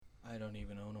don't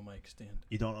even own a mic stand.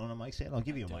 You don't own a mic stand? I'll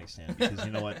give you a mic stand because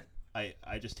you know what? I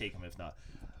just take them if not.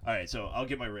 All right, so I'll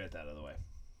get my rant out of the way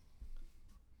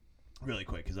really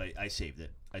quick because I saved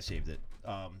it.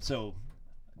 So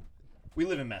we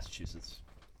live in Massachusetts.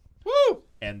 Woo!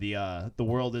 And the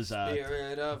world is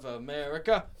Spirit of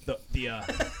America. the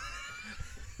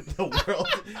world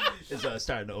is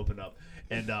starting to open up,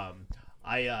 and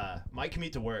my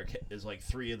commute to work is like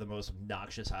 3 of the most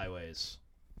obnoxious highways.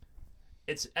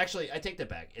 It's actually, I take that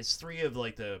back. It's 3 of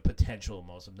like the potential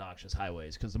most obnoxious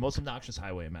highways because the most obnoxious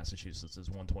highway in Massachusetts is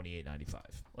 128/95,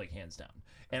 like hands down.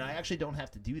 And I actually don't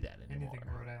have to do that anymore, Anything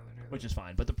Rhode Island, really. which is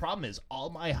fine. But the problem is all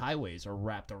my highways are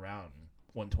wrapped around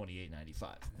 128/95.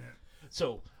 Yeah.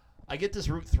 So I get this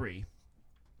Route 3.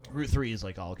 Route 3 is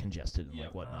like all congested and Yep.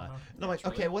 like whatnot. Uh-huh. And I'm like,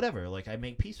 That's okay, right. whatever. Like I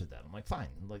make peace with that. I'm like, fine.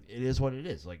 Like it is what it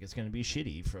is. Like it's gonna be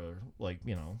shitty for like,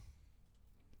 you know,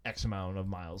 X amount of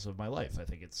miles of my life. I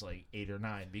think it's like 8 or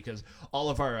 9 because all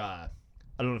of our I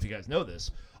don't know if you guys know this,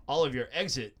 all of your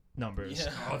exit numbers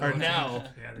Yeah. are now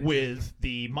Yeah, they with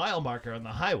the mile marker on the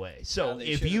highway. So Yeah, they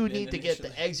if should you have been need to get initially.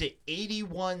 the exit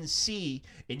 81C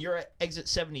and you're at exit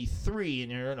 73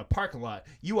 and you're in a parking lot,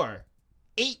 you are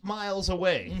 8 miles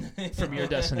away from your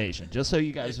destination. Just so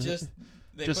you guys They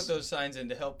just- put those signs in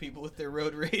to help people with their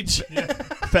road rage.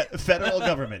 federal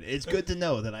government. It's good to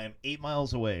know that I am 8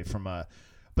 miles away from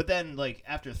but then like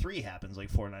after 3 happens, like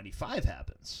 495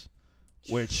 happens,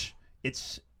 which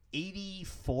it's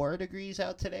 84 degrees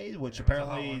out today, which Yeah, it was a hot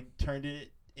apparently one. turned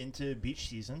it into beach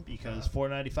season because It's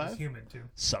 495 humid, too.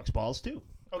 sucks balls too.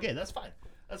 Okay, that's fine.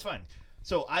 That's fine.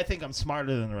 So I think I'm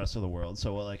smarter than the rest of the world.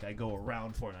 So like I go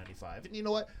around 495, and you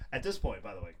know what? At this point,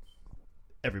 by the way,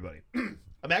 everybody,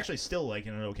 I'm actually still like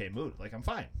in an okay mood. Like I'm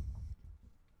fine.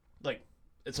 Like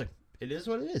it's like it is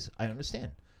what it is. I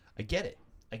understand. I get it.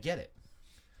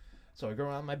 So I go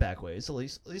around my back ways. At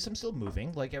least I'm still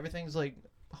moving. Like everything's like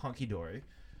hunky dory.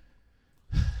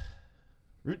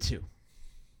 Route 2.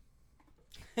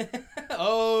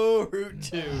 Oh, Route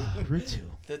 2. Route 2.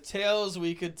 The tales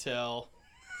we could tell.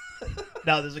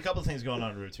 Now there's a couple things going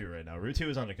on Route 2 right now. Route 2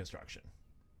 is under construction.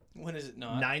 When is it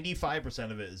not?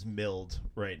 95% of it is milled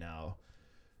right now.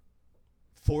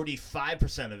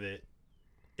 45% of it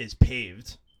is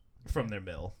paved from their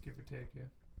mill. Give or take,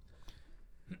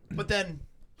 yeah. But then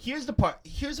here's the part.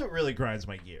 Here's what really grinds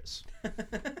my gears.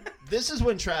 This is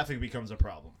when traffic becomes a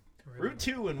problem. Really. Route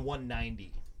 2 and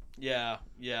 190 Yeah,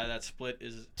 that split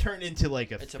is turn into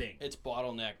like a it's thing. it's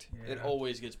bottlenecked. It Yeah.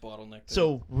 always gets bottlenecked.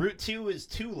 So Route 2 is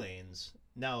 2 lanes.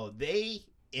 Now they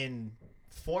in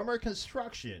former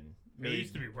construction It made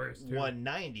used to be worse, too.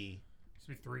 190 It used to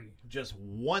be 3. just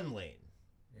 1 lane.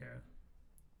 Yeah.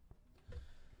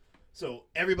 So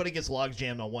everybody gets log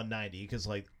jammed on 190 because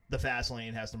like the fast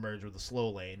lane has to merge with the slow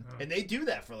lane, Oh. and they do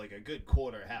that for like a good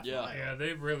quarter, half Yeah. mile. Yeah,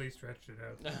 they really stretched it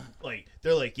out. Like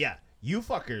they're like, yeah, you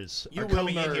fuckers You are will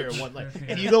coming in here merge. one lane, Yeah.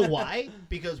 and you know why?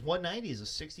 Because 190 is a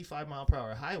 65 mile per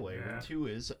hour highway. Yeah. Route 2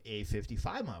 is a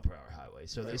 55 mile per hour highway.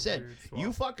 So they Right, said, weird swap. you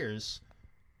fuckers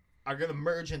are gonna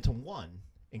merge into one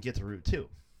and get to Route 2.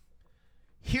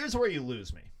 Here's where you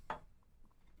lose me.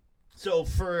 So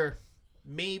for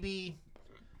maybe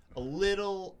a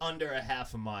little under a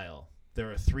half a mile, there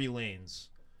are 3 lanes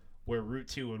where Route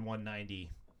 2 and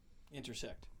 190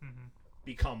 Intersect. Mm-hmm.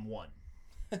 become one.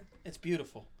 It's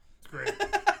beautiful. It's great.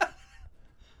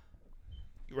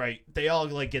 Right? They all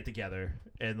like get together,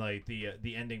 and like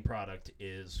the ending product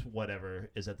is whatever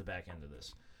is at the back end of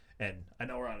this. And I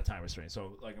know we're on a time restraint,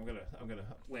 so like I'm gonna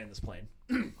land this plane.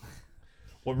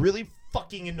 What really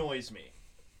fucking annoys me,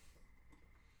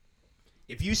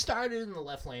 if you started in the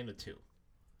left lane of 2,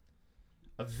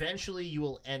 eventually you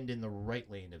will end in the right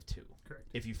lane of 2 Correct.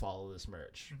 if you follow this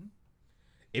merge. Mhm.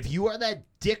 If you are that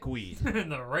dickweed, In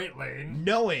the right lane.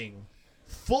 knowing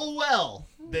full well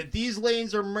that these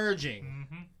lanes are merging,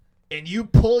 Mm-hmm. and you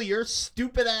pull your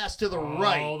stupid ass to the All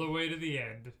right the way to the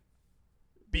end.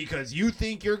 because you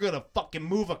think you're gonna fucking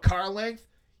move a car length,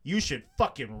 you should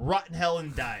fucking rot in hell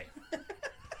and die.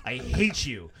 I hate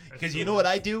you. Because you know what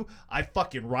I do? I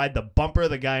fucking ride the bumper of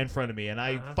the guy in front of me, and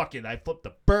I flip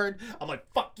the bird. I'm like,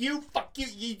 fuck you.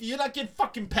 You're not getting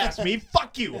fucking past me.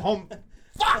 Fuck you, home.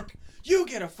 Fuck. You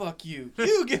get a fuck you.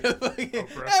 You get a fucking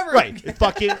Oprah. Right, it's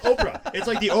fucking Oprah. It's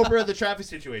like the Oprah of the traffic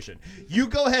situation. You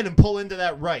go ahead and pull into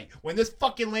that right when this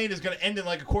fucking lane is gonna end in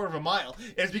like a quarter of a mile.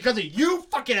 And it's because of you,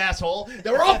 fucking asshole,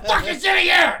 that we're all fucking sitting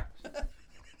here.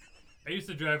 I used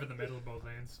to drive in the middle of both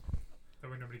lanes. That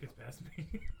way nobody gets past me.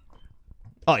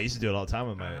 Oh, I used to do it all the time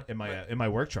in my Uh-huh. in my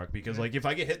work truck because like if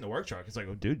I get hit in the work truck, it's like,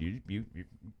 oh, dude, you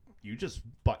you just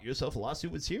bought yourself a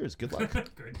lawsuit with Sears. Good luck.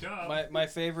 Good job. My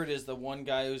favorite is the one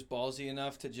guy who's ballsy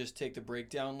enough to just take the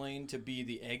breakdown lane to be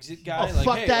the exit guy. Oh, like,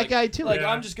 fuck hey, that like, guy too. Like,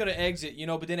 Yeah. I'm just going to exit,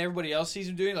 but then everybody else sees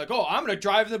him doing it. Like, oh, I'm going to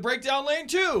drive in the breakdown lane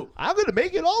too. I'm gonna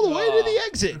make it all the way to Oh. the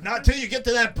exit. Not until you get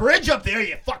to that bridge up there,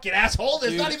 you fucking asshole.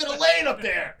 There's Dude. not even a lane up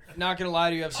there. Not going to lie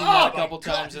to you. I've seen Oh, that a my couple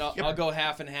God. times, and Yep. I'll go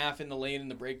half and half in the lane in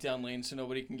the breakdown lane so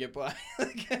nobody can get by.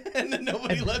 And then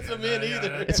nobody lets them in Yeah,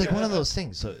 either. It's like one of those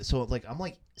things. So like I'm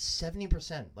like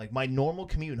 70%. Like my normal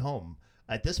commute home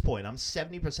at this point, I'm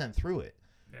 70% through it.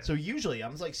 Yeah. So usually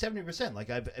I'm like 70%. Like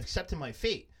I've accepted my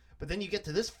fate. But then you get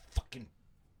to this fucking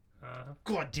Uh-huh.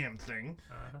 goddamn thing,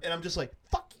 Uh-huh. and I'm just like,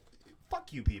 fuck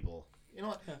you people. You know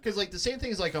what? Because like the same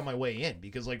thing is like on my way in,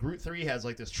 because like Route 3 has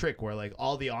like this trick where like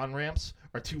all the on ramps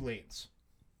are 2 lanes,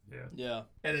 Yeah. Yeah.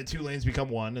 and then 2 lanes become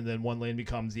 1, and then 1 lane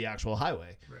becomes the actual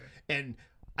highway. Right. And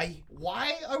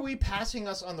why are we passing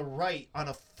us on the right on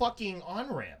a fucking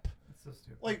on ramp? That's so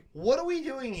stupid. Like, what are we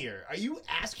doing here? Are you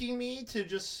asking me to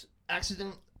just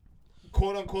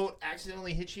quote unquote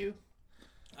accidentally hit you?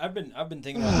 I've been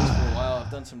thinking about this for a while. I've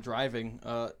done some driving,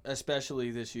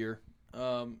 especially this year.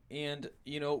 And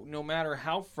no matter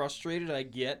how frustrated I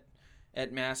get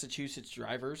at Massachusetts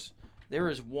drivers, there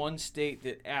is one state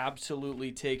that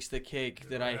absolutely takes the cake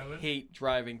that I Rhode Island? hate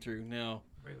driving through. No,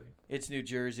 Really? it's New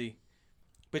Jersey.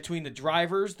 Between the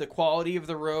drivers, the quality of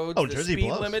the roads, Oh, the Jersey speed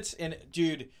blows. limits, and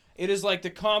dude, it is like the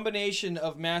combination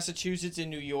of Massachusetts and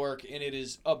New York, and it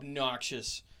is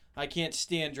obnoxious. I can't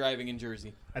stand driving in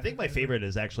Jersey. I think my favorite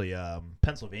is actually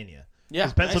Pennsylvania. Yeah,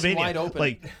 'Cause Pennsylvania, nice and wide open.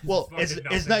 like, well, There's it's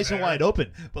fucking nice and nothing wide there.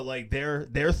 open, but like their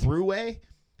throughway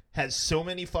has so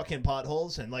many fucking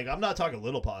potholes, and like I'm not talking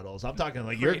little potholes. I'm talking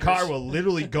like your Craters. car will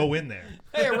literally go in there.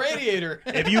 Hey, a radiator.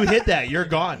 If you hit that, you're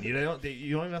gone. You don't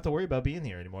even have to worry about being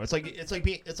here anymore. It's like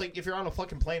if you're on a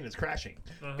fucking plane that's crashing.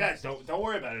 Uh-huh. Guys, don't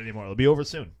worry about it anymore. It'll be over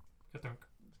soon. Ka-thunk.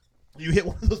 You hit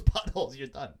one of those potholes, you're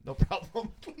done. No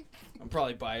problem. I'm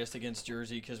probably biased against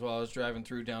Jersey because while I was driving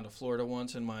through down to Florida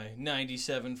once in my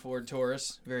 97 Ford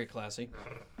Taurus, very classy,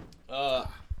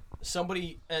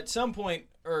 somebody at some point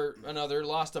or another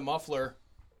lost a muffler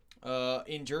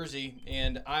in Jersey,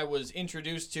 and I was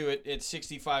introduced to it at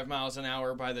 65 miles an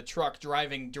hour by the truck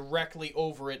driving directly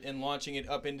over it and launching it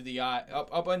up into the eye,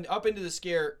 up into the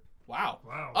scare. Wow.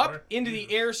 Wow. Up where- into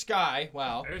the air sky.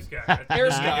 Wow. Air sky. Air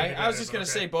sky. I was just gonna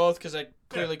Okay. say both because I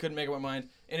clearly couldn't make up my mind,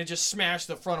 and it just smashed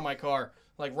the front of my car,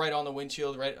 like right on the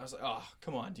windshield. Right, I was like, "Oh,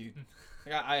 come on, dude!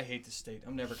 Like, I hate this state.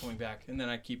 I'm never coming back." And then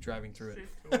I keep driving through it.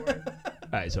 All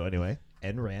right, so anyway,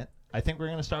 end rant. I think we're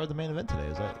gonna start with the main event today.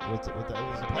 Is that what that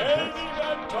was the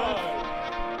plan?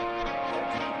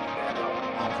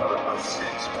 Over a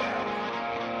six-pack.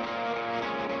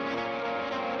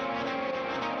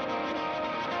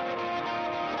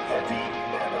 Heavy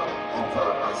metal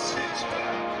over a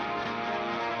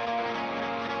six-pack.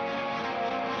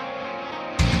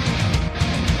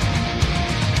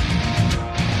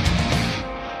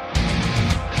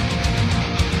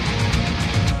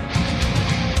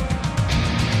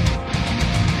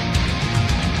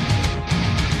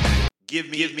 Give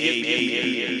me a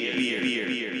beer.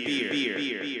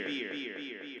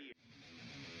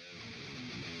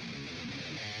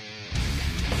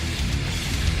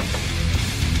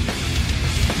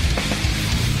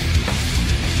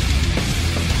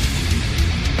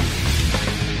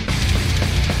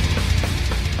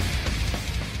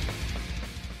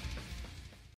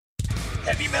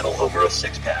 Heavy metal over a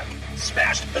six-pack.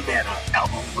 Smashed Banana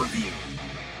album review.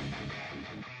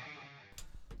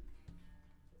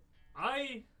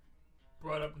 I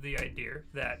brought up the idea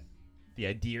that The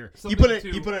idea. You Something put it.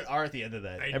 to- You put an R at the end of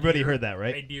that. idea- Everybody heard that,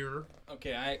 right? idea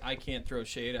Okay, I can't throw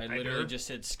shade. I literally do. just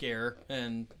said scare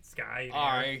and sky.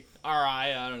 and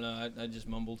I don't know. I just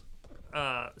mumbled.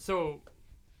 So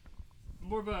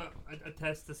more of a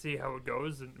test to see how it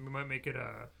goes, and we might make it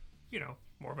a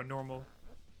more of a normal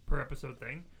per episode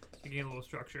thing to gain a little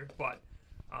structure. But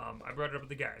I brought it up with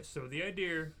the guys. So the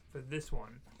idea for this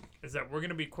one is that we're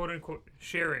gonna be quote unquote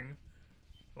sharing.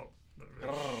 Well, not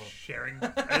really sharing.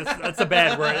 That's a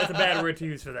bad word. That's a bad word to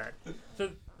use for that. So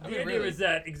the mean, idea really. is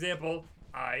that example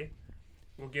I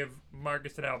will give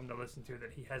Marcus an album to listen to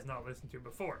that he has not listened to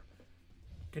before.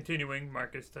 Continuing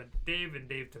Marcus to Dave and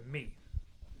Dave to me.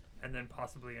 And then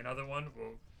possibly another one.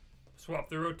 We'll swap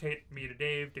the rotate, me to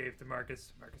Dave, Dave to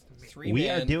Marcus, Marcus to me. Three We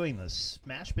man. are doing the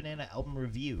Smash Banana album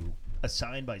review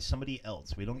assigned by somebody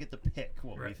else. We don't get to pick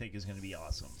what we Right. think is going to be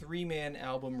awesome. 3-man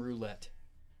album roulette.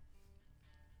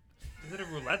 Is it a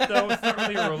roulette though? It's not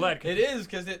really a roulette. 'cause It is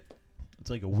because it It's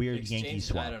like a weird Yankee exchanged.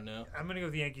 swap. I don't know. I'm gonna go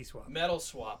with the Yankee swap. Metal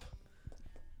swap.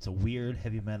 It's a weird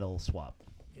heavy metal swap.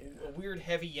 a weird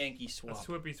heavy Yankee A swap.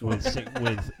 swippy with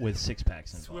swappy. with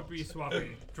 6-packs involved. Swippy swappy.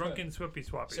 Drunken swippy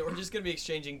swappy. So we're just gonna be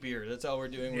exchanging beer. That's all we're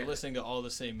doing. Yeah. We're listening to all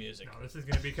the same music. No, this is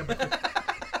gonna become a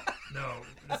no.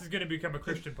 This is gonna become a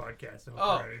Christian podcast. On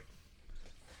Oh. Friday.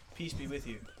 Peace be with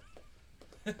you.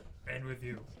 And with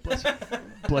you.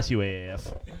 Bless you,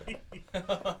 AAF.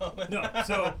 No,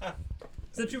 so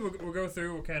essentially we'll go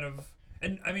through. We'll kind of,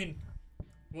 and I mean,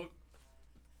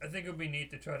 I think it'll be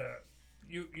neat to try to.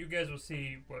 You guys will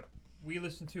see what we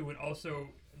listen to, and also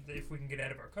if we can get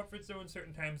out of our comfort zone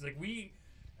certain times. Like we,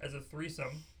 as a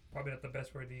threesome, probably not the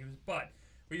best word to use, but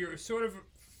we are sort of,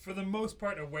 for the most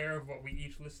part, aware of what we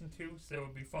each listen to. So it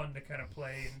would be fun to kind of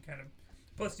play and kind of.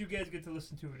 Plus, you guys get to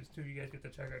listen to it as too. You guys get to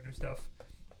check out new stuff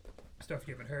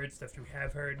you haven't heard, stuff you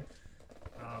have heard.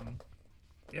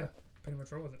 Yeah, pretty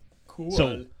much roll with it. Cool.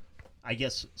 So, I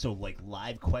guess like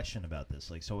live question about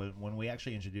this. Like, so when we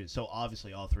actually introduced, so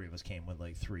obviously all three of us came with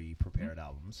like 3 prepared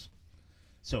albums.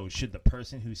 So should the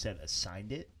person who said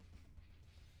assigned it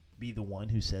be the one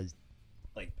who says,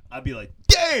 like, I'd be like,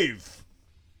 Dave,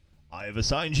 I have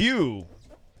assigned you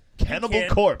Cannibal can.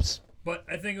 Corpse. But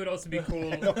I think it would also be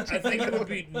cool. I think it would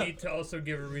be neat to also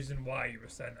give a reason why you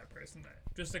assigned that person that.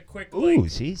 Just a quick, Ooh, like,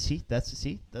 see, that's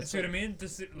see what I mean?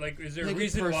 Just, like, is there a Make it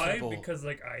reason why? personable. Because,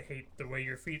 like, I hate the way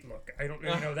your feet look. I don't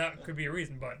really know. That could be a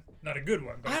reason, but not a good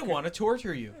one. But I want to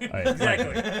torture you. All right,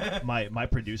 Exactly. my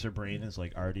producer brain is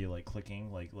like already like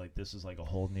clicking like this is like a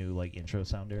whole new like intro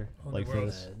sounder Whole like new for world.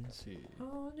 this.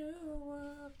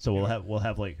 So we'll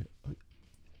have like,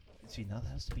 see, now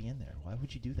that has to be in there. Why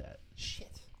would you do that?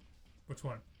 Shit. Which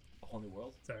one? A whole new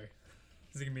world. Sorry.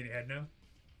 Is it going to be in your head now?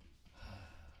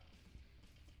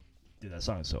 Dude, that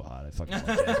song is so hot. I fucking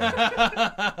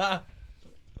love it.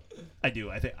 I do.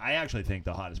 I actually think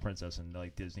the hottest princess in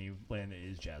like Disneyland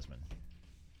is Jasmine.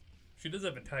 She does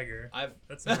have a tiger. I've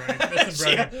That's some brownie. That's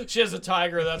some brownie. she has a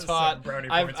tiger. That's Some hot. brownie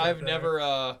I've points right there.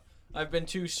 never I've been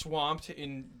too swamped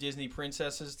in Disney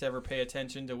princesses to ever pay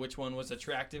attention to which one was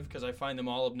attractive because I find them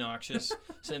all obnoxious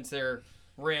since they're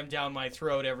rammed down my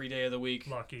throat every day of the week.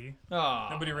 Lucky. Ah.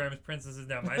 Nobody rams princesses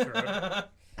down my throat.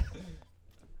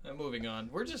 Moving on.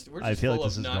 We're just I feel full like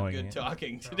this of is not going good in.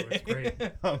 talking Oh, today. it's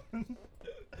great.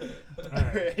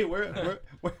 Alright. Hey, we're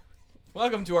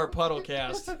Welcome to our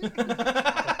Puddlecast.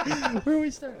 where are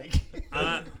we starting?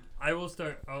 I will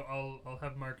start. I'll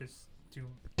have Marcus do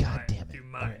God mine. damn it! Do All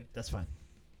mine. right, that's fine.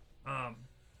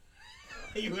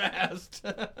 You asked.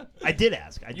 I did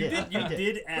ask. I You did. did. I You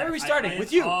did ask. Where are we starting? I-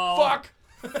 With you. all Fuck.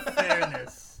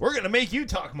 Fairness. We're gonna make you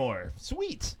talk more.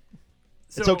 Sweet.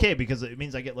 It's So- okay because it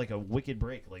means I get like a wicked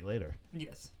break like later.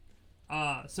 Yes.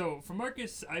 So for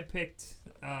Marcus, I picked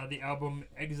the album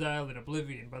 "Exile in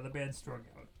Oblivion" by the band Strung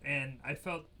Out, and I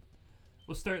felt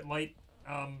we'll start light.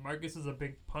 Marcus is a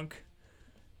big punk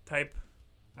type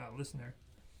listener,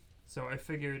 so I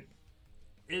figured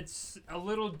it's a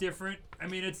little different. I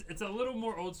mean, it's a little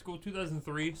more old school,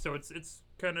 2003, so it's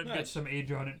kind of got Nice. some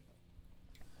age on it.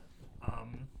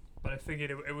 But I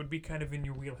figured it would be kind of in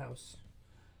your wheelhouse.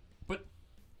 But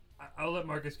I'll let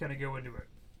Marcus kind of go into it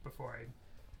before I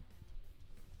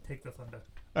take the thunder.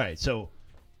 All right, so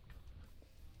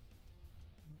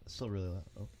it's still really loud.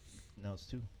 Oh, now it's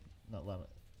too not loud.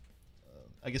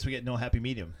 I guess we get no happy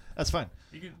medium. That's fine.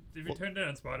 You can, if you turn it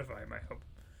on Spotify, it might help.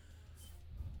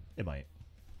 It might.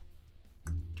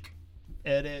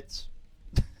 Edits.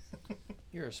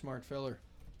 You're a smart feller.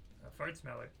 Fart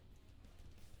smeller.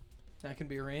 That can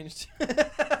be arranged.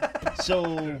 So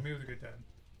Me was a good time.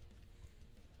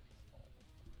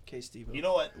 Okay, Steve. you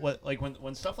know what? Like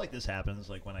when stuff like this happens,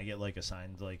 like when I get like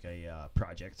assigned like a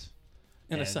project,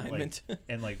 An and, assignment. like,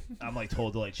 and like I'm like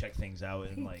told to like check things out,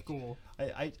 and like Cool.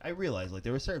 I realize like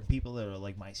there were certain people that are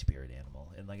like my spirit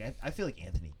animal, and like I feel like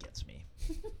Anthony gets me.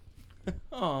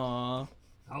 Aww.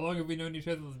 How long have we known each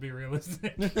other? Let's be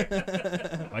realistic.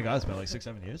 My God, it's been like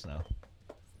 6-7 years now.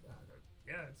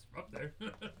 Yeah, it's up there.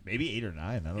 Maybe 8 or 9.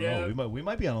 I don't Yeah. know. We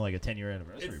might be on like a 10-year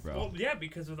anniversary, It's- bro. Well, yeah,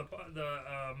 because of the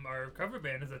our cover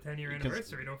band is a 10-year Because-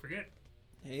 anniversary. Don't forget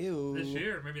Hey-o. this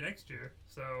year, maybe next year.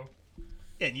 So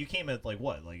And you came at like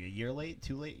what, like a year late,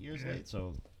 2 years Yeah. late.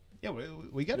 So yeah,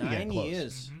 we got to be getting 9 close.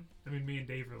 years. I mean, me and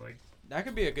Dave are like, That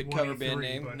could be a good cover band 23,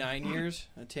 name. but- 9 years.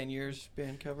 A 10 years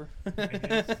band cover.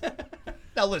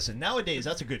 Now listen, nowadays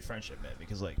that's a good friendship, man,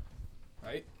 because like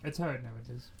Right? it's hard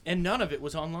nowadays. And none of it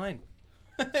was online.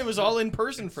 It was all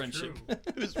in-person It's friendship. true.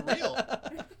 it was real.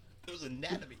 It was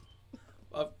anatomy.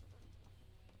 Uh,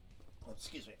 Oh,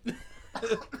 excuse me.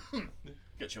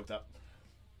 Get choked up.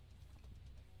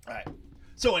 All right.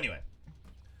 So anyway,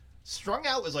 Strung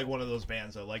Out was like one of those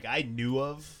bands that like I knew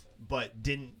of, but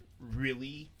didn't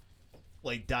really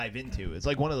like dive into. It's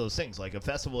like one of those things. Like a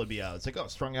festival would be out. It's like, oh,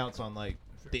 Strung Out's on like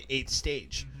the 8th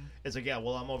stage. It's like, yeah,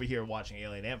 well, I'm over here watching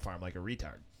Alien Ant Farm like a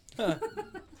retard.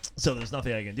 So there's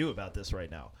nothing I can do about this right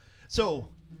now. So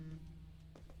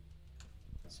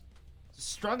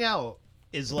Strung Out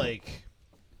is like,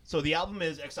 so the album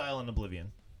is Exile in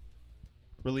Oblivion,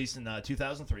 released in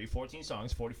 2003, 14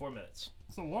 songs, 44 minutes.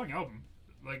 It's a long album.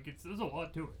 Like there's a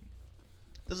lot to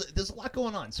it. There's a lot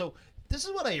going on. So this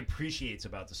is what I appreciate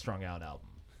about the Strung Out album.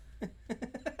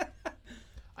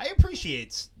 I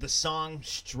appreciate the song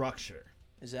structure.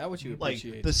 Is that what you Like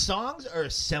appreciate? the songs are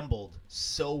assembled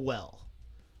so well.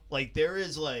 Like there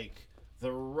is like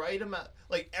the right amount.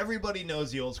 Like everybody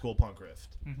knows the old school punk riff.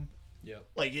 Yep.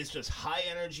 Like it's just high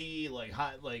energy. Like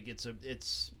high. Like it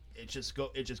just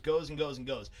goes and goes and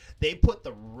goes. They put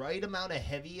the right amount of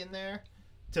heavy in there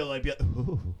to like be like,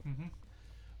 ooh.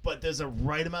 But there's a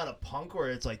right amount of punk where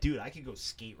it's like, dude, I can go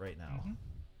skate right now.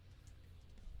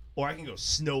 Or I can go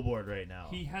snowboard right now.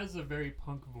 He has a very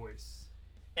punk voice.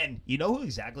 And you know who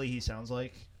exactly he sounds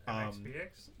like?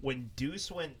 MXPX? When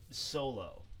Deuce went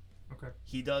solo, Okay.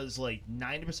 he does like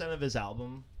 90% of his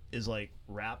album is like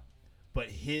rap, but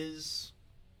his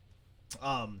you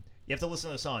have to listen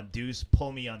to the song Deuce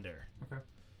Pull Me Under. Okay.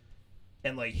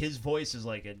 And like his voice is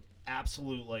like an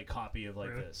absolute like copy of like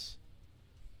Really? this.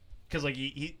 Cuz like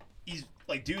he's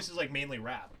like Deuce is like mainly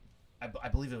rap. I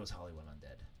believe it was Hollywood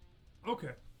Undead.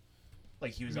 Okay.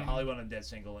 Like he was I a mean, Hollywood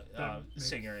Undead Makes-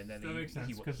 singer, and then that makes sense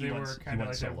he because he they went, were he kind of went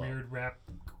like that solo. weird rap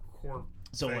core.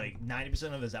 So thing. like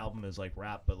 90% of his album is like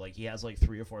rap, but like he has like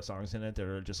 3 or 4 songs in it that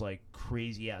are just like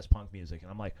crazy ass punk music, and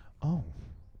I'm like, oh,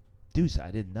 Deuce, I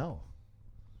didn't know.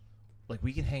 Like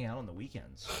we can hang out on the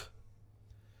weekends.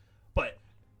 But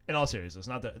in all seriousness,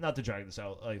 not to drag this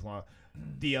out like long,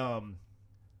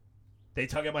 they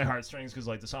tug at my heartstrings because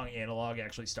like the song Analog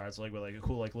actually starts like with like a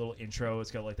cool like little intro. It's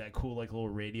got like that cool like little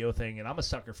radio thing, and I'm a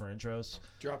sucker for intros.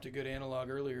 Dropped a good analog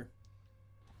earlier.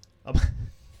 I'm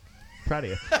proud of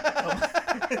you.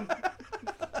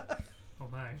 Oh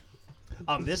my.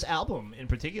 This album in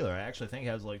particular, I actually think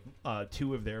has like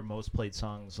 2 of their most played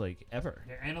songs like ever.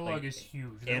 Yeah, Analog Like, is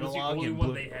huge. That Analog was the only and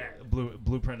one they had.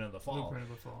 Blueprint of the Fall. Blueprint of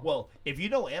the Fall. Well, if you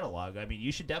know Analog, I mean,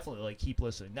 you should definitely like keep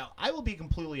listening. Now, I will be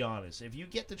completely honest. If you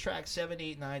get to track 7,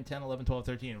 8, 9, 10, 11, 12,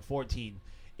 13, and 14,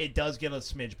 it does get a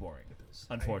smidge boring.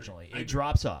 Unfortunately, I agree. it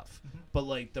drops off. But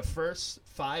like the first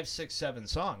 5, 6, 7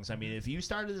 songs, I mean, if you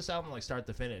started this album like start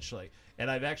to finish, like,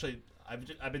 and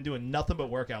I've been doing nothing but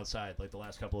work outside like the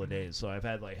last couple of days. So I've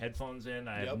had like headphones in.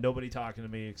 I have nobody talking to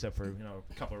me except for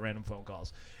a couple of random phone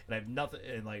calls, and I have nothing.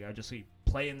 And like I just keep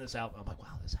playing this album. I'm like,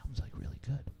 wow, this album's like really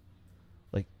good.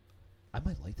 Like, I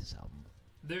might like this album.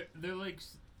 They're like,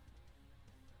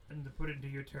 and to put it into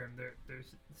your term, they're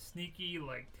sneaky,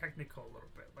 like technical a little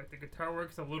bit. Like the guitar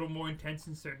work's a little more intense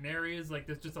in certain areas. Like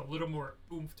there's just a little more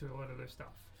oomph to a lot of their stuff.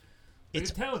 They're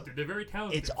talented. They're very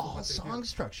talented. It's for all what they do. song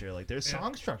structure. Like their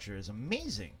song structure is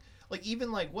amazing. Like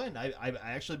even like when I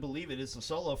actually believe it is the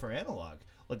solo for Analog.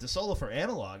 Like the solo for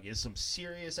Analog is some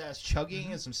serious ass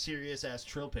chugging and some serious ass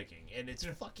trill picking, and it's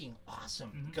fucking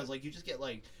awesome because like you just get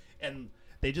like, and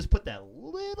they just put that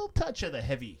little touch of the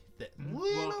heavy, that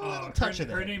little touch of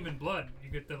Her that. Name in Blood. You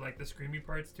get the like the screamy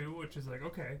parts too, which is like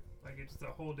okay, like it's a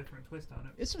whole different twist on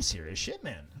it. It's some serious shit,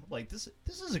 man. Like this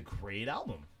is a great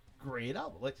album. Great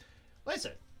album. Like I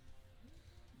said,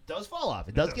 does fall off.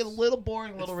 It does get a little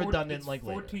boring, a little redundant. It's like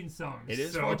 14 later. songs. It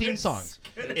is so 14 it's- songs.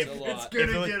 It's a lot. It's If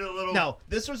gonna it was- get a little. No,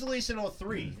 this was released in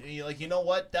 03. And you're like, you know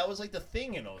what? That was like the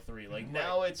thing in 03. Like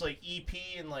now it's like EP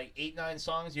and like 8, 9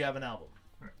 songs. You have an album.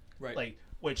 Right. Like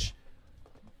which.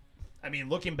 I mean,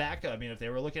 looking back, I mean, if they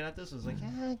were looking at this, it's like,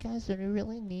 yeah, guys, do we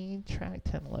really need track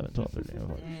 10, 11, 12,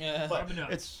 13? Yeah. But Probably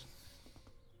not. it's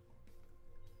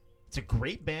a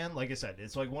great band. Like I said,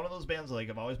 it's like one of those bands like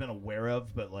I've always been aware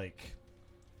of, but like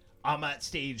I'm at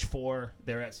stage 4,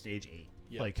 they're at stage 8.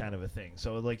 Yep. Like kind of a thing.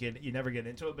 So like you never get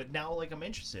into it, but now like I'm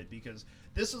interested because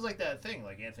this is like that thing.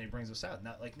 Like Anthony brings us out.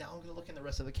 Now I'm gonna look in the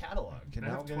rest of the catalog, and They now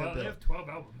have I'm gonna 12, be, they have 12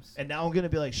 albums. and now I'm gonna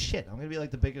be like shit. I'm gonna be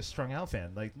like the biggest Strung Out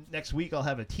fan. Like next week I'll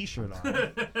have a T-shirt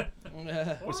on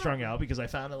with Strung Out because I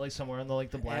found it like somewhere in the like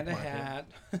the black and a market. hat.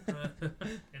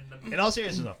 In all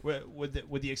seriousness, though,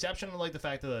 with the exception of like the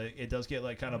fact that it does get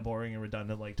like kind of boring and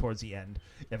redundant like towards the end,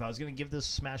 if I was gonna give this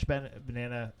Smash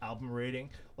Banana album rating,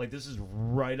 like this is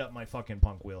right up my fucking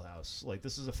punk wheelhouse. Like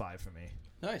this is a 5 for me.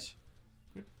 Nice.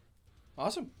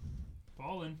 Awesome.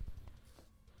 Ballin'.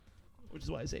 Which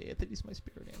is why I say Anthony's my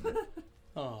spirit animal.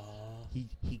 Aww.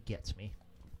 He gets me.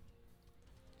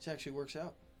 This actually works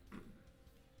out.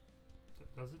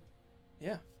 Does it?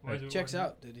 Yeah. Why is it Checks working?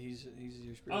 out that he's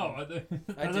your spirit. Oh, I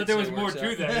I thought did there say was more works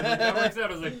to out. that. I was like, that works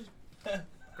out. I was like,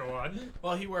 go on. on.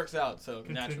 Well, he works out, so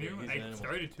naturally Continue. he's an I animal.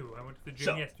 started to. I went to the gym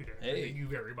So- yesterday. Hey. Thank you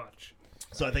very much.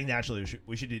 So I think naturally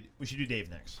we should do Dave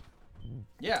next.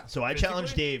 Yeah. So I Basically-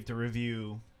 challenged Dave to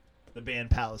review the band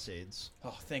Palisades.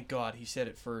 Oh, thank God he said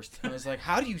it first. I was like,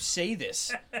 how do you say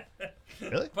this?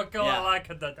 Really? Yeah.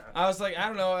 I was like, I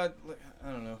don't know.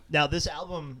 I don't know. Now this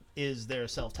album is their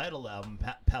self-titled album,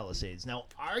 Palisades. Now,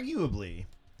 arguably,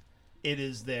 it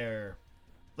is their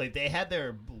they had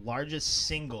their largest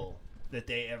single that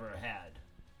they ever had,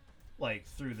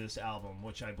 through this album,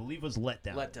 which I believe was Let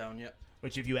Down. Let Down, yep.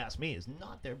 Which, if you ask me, is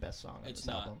not their best song on It's this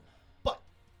not. album. But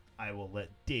I will let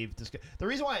Dave discuss. The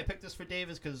reason why I picked this for Dave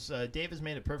is because Dave has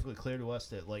made it perfectly clear to us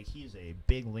that he's a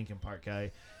big Linkin Park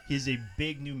guy. He's a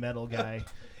big new metal guy.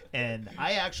 And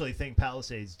I actually think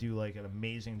Palisades do an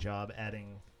amazing job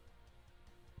adding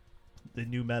the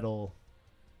new metal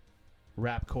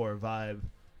rapcore vibe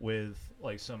with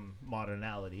some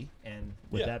modernality. And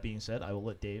with Yeah. that being said, I will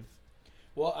let Dave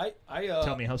Well, I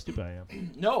tell me how stupid I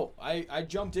am. No, I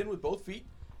jumped in with both feet.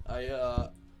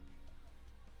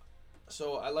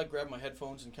 So I grab my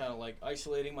headphones and kind of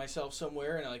isolating myself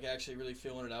somewhere and actually really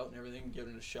feeling it out and everything, and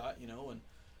giving it a shot,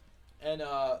 and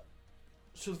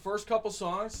so the first couple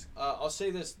songs, I'll say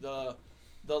this: the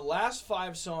last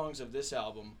 5 songs of this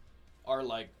album are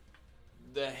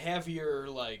the heavier,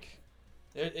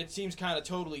 it seems kind of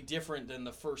totally different than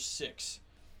the first 6,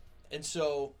 and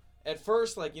so. At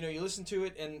first, you listen to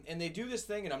it, and they do this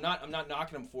thing, and I'm not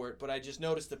knocking them for it, but I just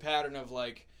noticed the pattern of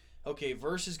okay,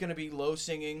 verse is gonna be low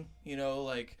singing,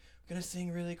 we're gonna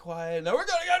sing really quiet, and then we're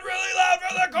gonna get really loud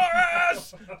for the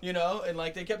chorus,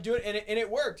 and they kept doing it, and it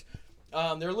worked.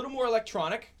 They're a little more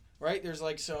electronic, right? There's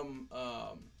some,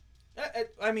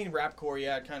 rapcore,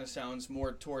 yeah, it kind of sounds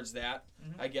more towards that,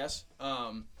 I guess.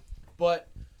 But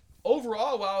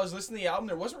overall, while I was listening to the album,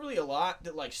 there wasn't really a lot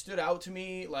that stood out to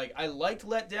me. I liked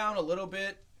Let Down a little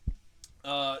bit.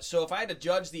 So if I had to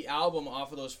judge the album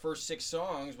off of those first 6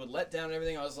 songs with Let Down and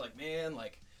everything, I was like, man,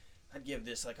 I'd give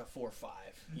this a 4 or 5,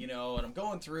 And I'm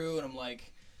going through, and I'm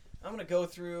I'm gonna go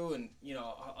through, and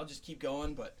I'll just keep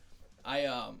going. But I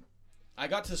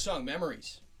got to the song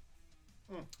Memories.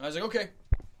 I was like, okay,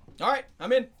 all right,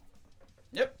 I'm in.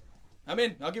 Yep, I'm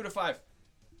in. I'll give it a 5.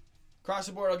 Across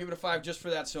the board, I'll give it a 5 just for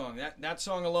that song. That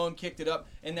song alone kicked it up,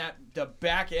 and the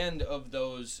back end of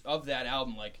that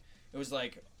album, it was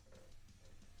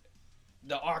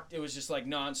it was just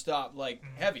nonstop,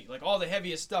 heavy, all the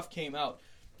heaviest stuff came out,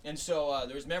 and so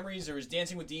there was Memories, there was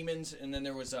Dancing with Demons, and then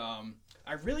there was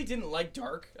I really didn't like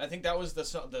Dark. I think that was the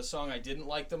song I didn't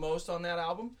like the most on that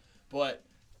album, but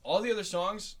all the other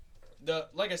songs,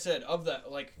 like I said, of the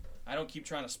I don't keep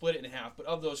trying to split it in half, but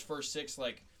of those first 6,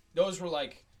 those were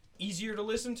easier to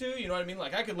listen to, you know what I mean?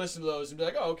 I could listen to those and be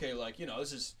oh, okay,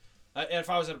 this is... if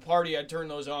I was at a party, I'd turn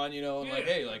those on, and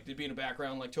hey, they'd be in the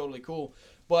background, totally cool.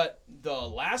 But the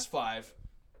last 5,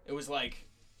 it was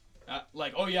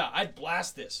oh yeah, I'd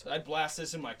blast this. I'd blast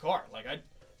this in my car.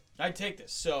 I'd take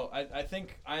this. So I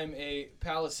think I'm a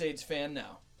Palisades fan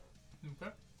now.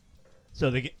 Okay.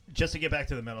 So just to get back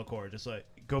to the metalcore, just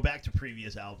go back to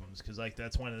previous albums, because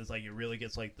that's one of those it really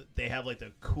gets they have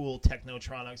the cool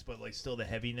technotronics, but still the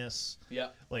heaviness. Yeah.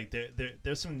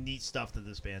 There's some neat stuff that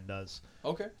this band does.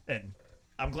 Okay. And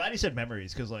I'm glad you said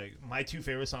Memories, because my 2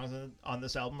 favorite songs on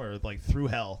this album are Through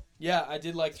Hell. Yeah, I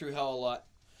did like Through Hell a lot.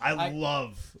 I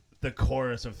love the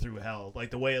chorus of Through Hell,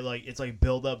 the way it's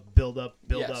build up, build up,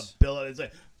 build up, Yes. build up. It's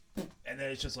and then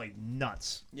it's just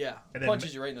nuts. Yeah, And then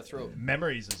punches you right in the throat.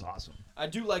 Memories is awesome. I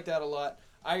do like that a lot.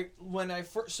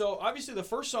 So obviously the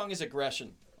first song is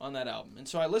Aggression on that album, and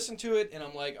so I listened to it and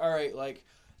I'm all right,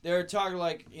 they're talking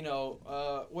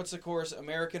what's the chorus?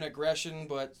 American aggression,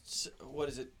 but what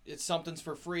is it? It's something's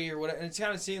for free or whatever. And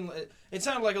it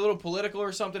sounded like a little political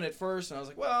or something at first, and I was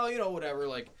like, well, whatever.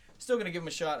 Still gonna give them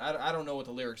a shot. I don't know what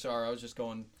the lyrics are. I was just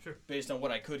going based on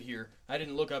what I could hear. I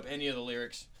didn't look up any of the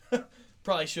lyrics.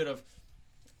 Probably should have.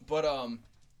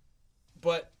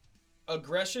 But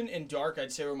Aggression and Dark,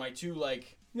 I'd say, were my 2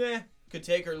 could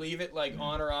take or leave it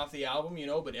on or off the album,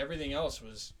 but everything else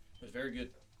was very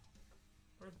good.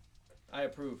 I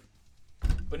approve.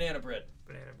 Banana bread.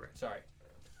 Sorry.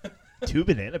 2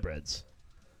 banana breads.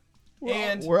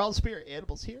 We're all spirit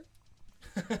animals here.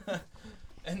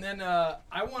 And then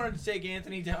I wanted to take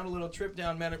Anthony down a little trip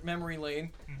down memory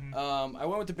lane. I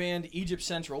went with the band Egypt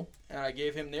Central, and I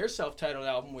gave him their self-titled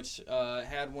album, which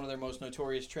had one of their most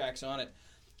notorious tracks on it.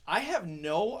 I have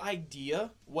no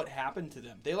idea what happened to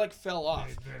them. They fell off.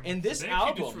 And this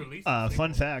album...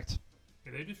 Fun fact.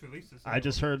 Yeah, they just released this. I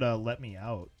just heard "Let Me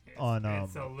Out" on.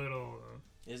 It's a little.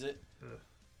 Is it?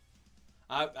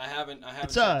 I haven't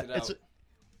It's checked it out.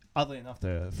 Oddly enough,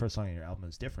 the first song on your album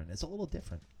is different. It's a little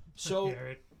different. So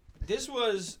Garrett, this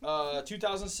was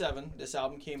 2007. This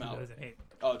album came out. 2008.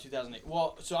 Oh, 2008.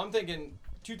 Well, so I'm thinking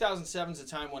 2007 is the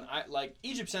time when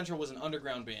Egypt Central was an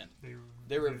underground band.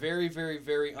 They were very, very,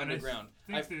 very underground.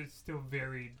 I think they're still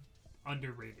very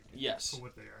underrated. Yes. For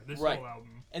what they are. This Right. whole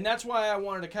album. And that's why I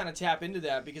wanted to kind of tap into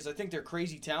that, because I think they're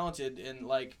crazy talented. And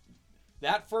like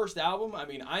that first album, I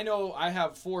mean, I know I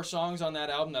have 4 songs on that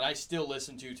album that I still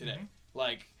listen to today. Mm-hmm.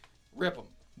 Like, rip them.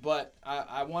 But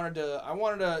I wanted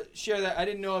to share that. I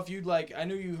didn't know if you'd like. I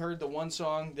knew you heard the one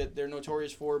song that they're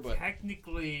notorious for, but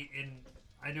Technically,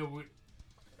 I know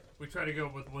we try to go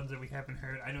with ones that we haven't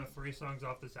heard. I know 3 songs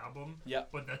off this album. Yeah.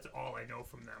 But that's all I know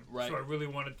from them. Right. So I really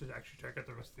wanted to actually check out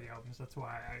the rest of the albums. That's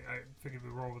why I figured we'd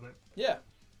roll with it. yeah,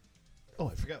 Oh,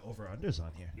 I forgot over-unders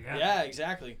on here. Yeah.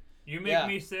 exactly. You make Yeah.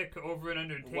 me sick over and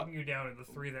under, taking What- you down to the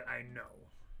 3 that I know.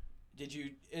 Did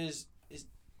you is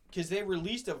because they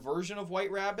released a version of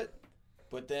White Rabbit,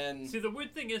 but then See, the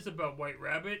weird thing is about White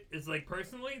Rabbit is, like,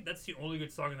 personally, that's the only good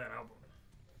song in that album.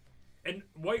 And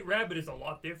White Rabbit is a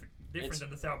lot different It's than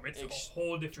this album. It's a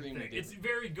whole different extremely thing. It's different.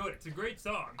 very good. It's a great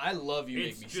song. I love you.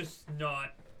 It's Make Me Sick. just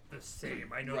not the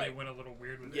same. I know Right. they went a little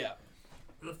weird with Yeah. it.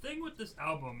 The thing with this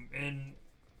album, and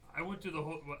I went through the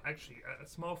whole. Well, actually, a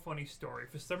small funny story.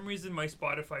 For some reason, my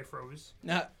Spotify froze,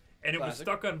 Not and it was Classic.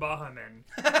 stuck on Baha Men,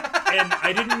 and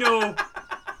I didn't know.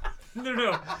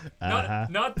 No,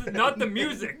 not the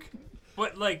music,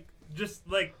 but like just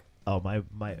like Oh, my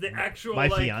the actual my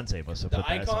like, fiance must have the put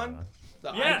that song icon. on.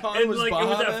 The yeah, icon and was like it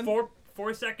was Baha at Men?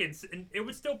 4 seconds, and it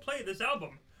would still play this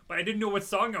album, but I didn't know what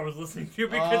song I was listening to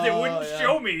because it wouldn't yeah.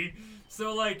 show me.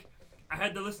 So like, I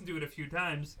had to listen to it a few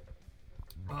times.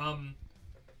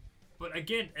 But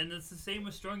again, and it's the same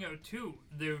with Strung Out too.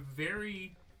 They're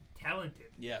very talented,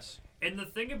 Yes. and the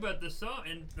thing about the song,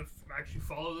 and actually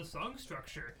follow the song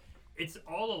structure, it's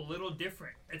all a little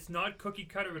different. It's not cookie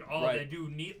cutter at all. Right. They do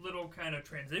neat little kind of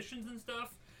transitions and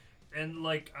stuff, and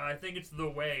like I think it's the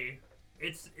way.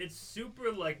 It's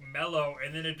super like mellow,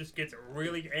 and then it just gets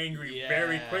really angry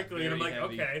very Yeah, quickly, and I'm very like,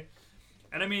 heavy. okay.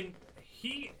 And I mean,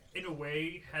 he in a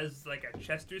way has like a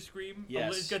Chester scream.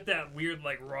 Yes. He's got that weird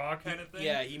like raw kind of thing.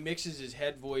 Yeah, he mixes his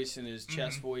head voice and his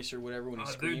chest voice or whatever when he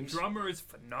The screams. drummer is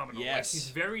phenomenal. Yes. Like, he's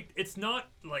very. It's not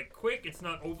like quick. It's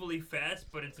not overly fast,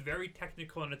 but it's very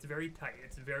technical and it's very tight.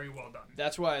 It's very well done.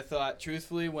 That's why I thought,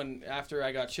 truthfully, when after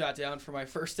I got shot down for my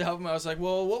first album, I was like,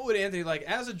 well, what would Anthony like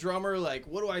as a drummer? Like,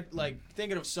 what do I like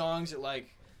thinking of songs that like,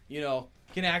 you know,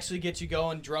 can actually get you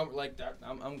going? Drum like that.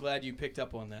 I'm glad you picked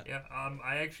up on that. Yeah.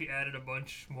 I actually added a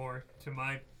bunch more to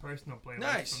my personal playlist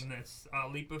Nice. from this.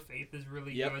 Leap of Faith is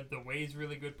really Yep. good. The Way is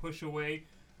really good. Push Away.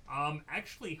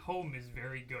 Actually, Home is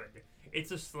very good.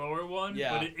 It's a slower one,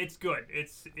 Yeah. but it's good.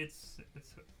 It's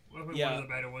one Yeah. of the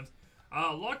better ones.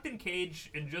 Locked in Cage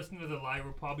and Just Another Lie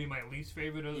were probably my least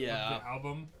favorite of Yeah. the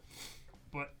album,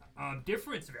 but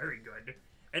Different's very good.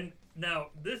 And now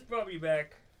this brought me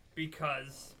back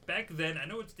because back then, I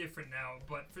know it's different now,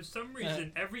 but for some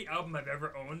reason, every album I've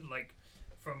ever owned, like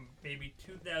from maybe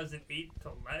 2008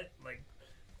 to like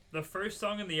the first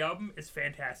song on the album is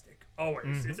fantastic.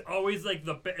 Always, it's always like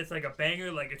it's like a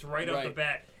banger, like it's right off the Right.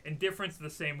 bat. And Difference the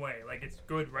same way, like it's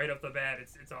good right off the bat.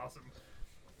 It's awesome.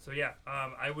 So yeah,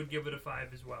 I would give it a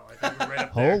 5 as well. I think we're right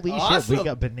up there. Holy shit, Awesome. we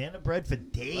got banana bread for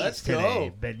days Let's today.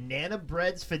 go. Banana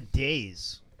breads for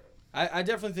days. I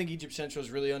definitely think Egypt Central is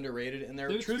really underrated, and they're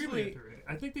They're extremely truthfully. underrated.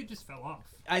 I think they just fell off.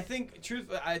 I think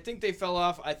they fell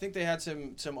off. I think they had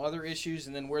some other issues,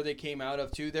 and then where they came out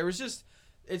of too. There was just,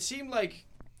 it seemed like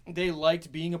they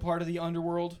liked being a part of the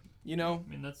underworld, you know.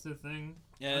 I mean, that's the thing.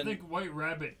 I And think White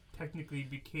Rabbit technically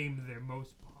became their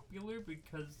most popular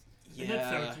because. And that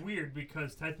Yeah. sounds weird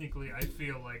because technically I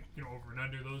feel like, Over and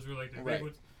Under, those were like the Right. big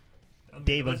ones.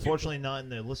 Dave, unless you- unfortunately not in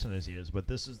the listeners' ears, but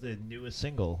this is the newest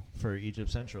single for Egypt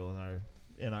Central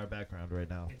in our background right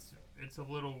now. It's a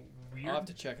little weird. I'll have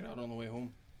to check it out on the way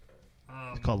home.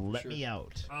 It's called Let sure. Me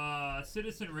Out.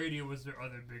 Citizen Radio was their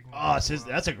other big one. Oh,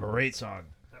 that's a great song.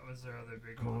 That was their other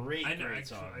big one. Great, I know, great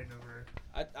actually, song. I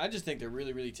never. I just think they're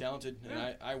really, really talented,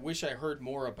 and I wish I heard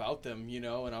more about them, you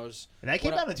know. And I was. And that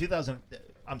came What out in 2000.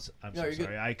 I'm so you're good.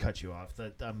 sorry. I cut you off.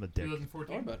 I'm a dick.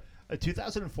 2014. Don't worry about it.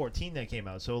 2014 that came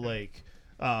out. So like,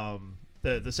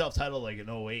 the self-titled like in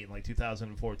 08 and like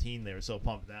 2014 they were so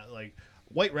pumped that like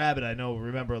White Rabbit. I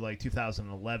remember like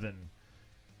 2011.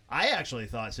 I actually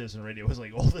thought Citizen Radio was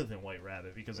like older than White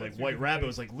Rabbit because like That's White really Rabbit funny.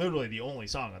 was like literally the only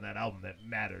song on that album that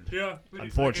mattered. Yeah. but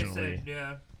Unfortunately. Like I said,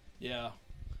 yeah. Yeah.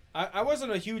 I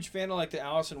wasn't a huge fan of like the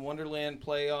Alice in Wonderland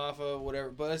play off of whatever,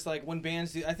 but it's like when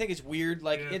bands do, I think it's weird.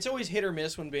 Like Yeah. it's always hit or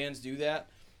miss when bands do that.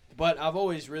 But I've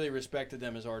always really respected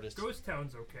them as artists. Ghost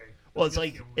Town's okay. Well, That's the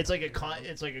it's like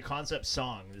only a concept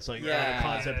song. It's like Yeah. a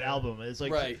concept Yeah. album. It's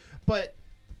like Right. but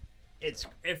it's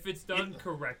if it's done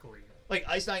correctly. like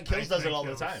Ice Nine Kills Ice does it Nine all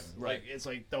Kills. the time. Right. Like it's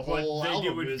like the But whole they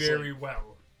album do it is very like,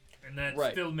 well, and that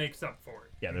Right. still makes up for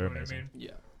it. Yeah, You they're know what amazing. I mean?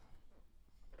 Yeah.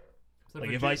 So like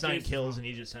for if Ice Nine Jason's Kills one,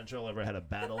 and Egypt Central ever had a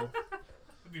battle,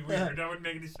 it'd be weird. That wouldn't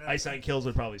make any sense. Ice Nine Kills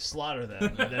would probably slaughter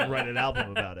them and then write an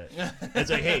album about it. It's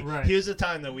like, hey, Right. here's the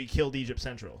time that we killed Egypt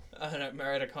Central. I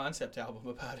write a concept album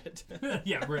about it.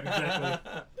 Yeah, right,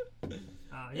 exactly.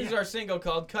 This is Yeah. our single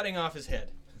called "Cutting Off His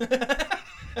Head."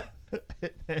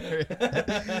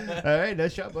 All right,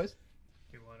 nice shot, boys.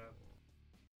 You wanna?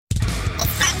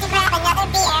 Time to grab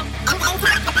another beer and then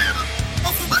talk about it.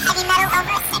 This is the Heavy Metal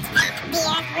Over a Six-Pack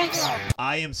Beer Review.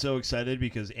 I am so excited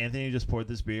because Anthony just poured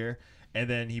this beer and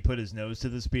then he put his nose to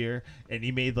this beer and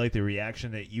he made like the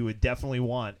reaction that you would definitely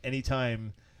want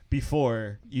anytime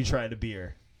before you tried a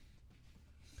beer.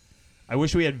 I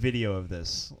wish we had video of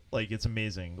this. Like, it's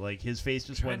amazing. Like, his face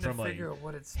just Trying went to from like figure out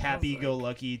what it smells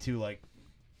happy-go-lucky to like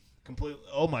complete.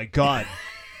 Oh my god!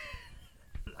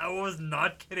 I was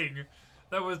not kidding.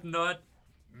 That was not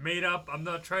made up. I'm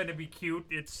not trying to be cute.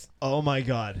 Oh my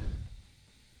god!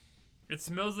 It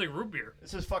smells like root beer.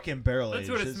 This is fucking barrel That's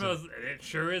aged. what it This is- smells. It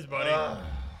sure is, buddy.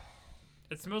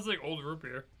 It smells like old root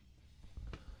beer.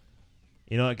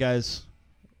 You know what, guys?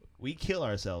 We kill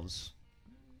ourselves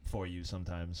for you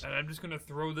sometimes. And I'm just gonna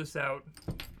throw this out.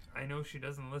 I know she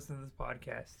doesn't listen to this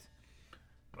podcast.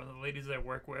 One of the ladies I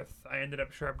work with, I ended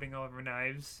up sharpening all of her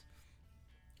knives,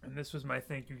 and this was my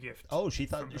thank you gift. Oh, she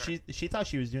thought from her. she thought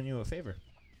she was doing you a favor.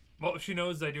 Well, she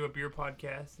knows I do a beer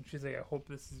podcast, and she's like, "I hope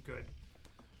this is good."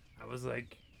 I was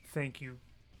like, "Thank you.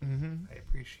 Mm-hmm. I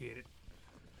appreciate it.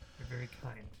 You're very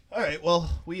kind." All right. Well,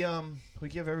 we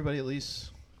give everybody at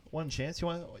least one chance. You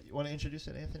want to introduce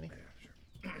it, Anthony? Yeah,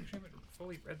 sure. Actually, I haven't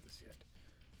fully read this yet.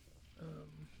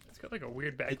 It's got like a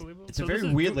weird back label. it's a So very this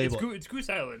is weird label. It's Goose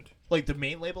Island. Like the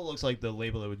main label looks like the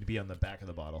label that would be on the back of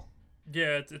the bottle.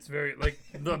 Yeah, it's very like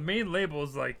the main label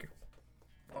is like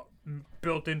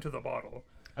built into the bottle.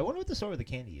 I wonder what the story with the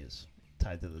candy is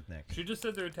tied to the neck. She just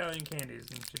said they're Italian candies,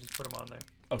 and she just put them on there.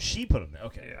 Oh, she put them there.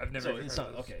 Okay. Yeah, I've never So even it's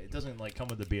heard not of this. okay. It doesn't like come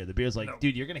with the beer. The beer's like, No.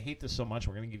 dude, you're gonna hate this so much.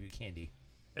 We're gonna give you candy.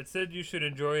 It said you should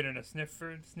enjoy it in a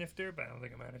snifter, but I don't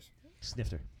think it matters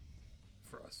Snifter.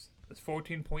 for us. It's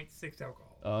 14.6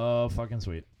 alcohol. Oh, fucking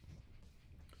sweet.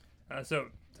 So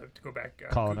to go back,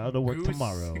 Calling out of work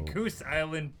tomorrow. Goose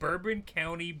Island Bourbon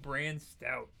County Brand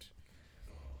Stout.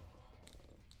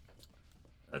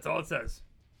 That's all it says.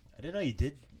 I didn't know you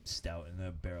did stout in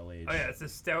the barrel age. Oh yeah, it's a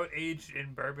stout aged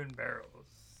in bourbon barrels.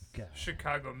 God.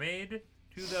 Chicago made,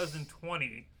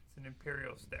 2020. It's an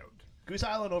imperial stout. Goose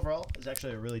Island overall is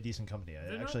actually a really decent company.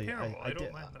 They're not Actually, terrible. I don't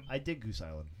did, mind them. I dig Goose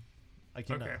Island. I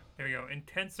can. Okay, here we go.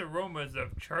 Intense aromas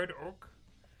of charred oak,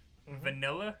 Mm-hmm.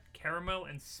 vanilla, caramel,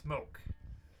 and smoke.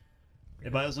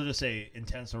 It might as well just say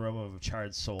intense aroma of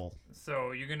charred soul.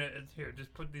 So you're gonna here,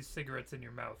 just put these cigarettes in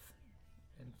your mouth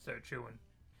and start chewing.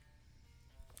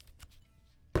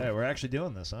 Hey, we're actually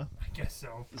doing this, huh? I guess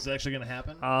so. This is actually gonna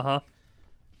happen. Uh-huh.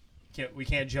 We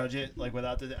can't judge it like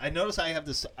without the. I notice I have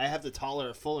this. I have the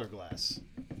taller, fuller glass.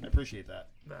 I appreciate that.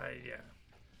 Yeah.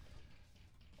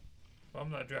 Well,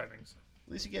 I'm not driving, so.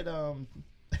 At least you get at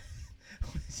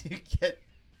least you get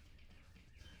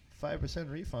 5%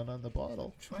 refund on the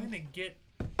bottle. Trying to get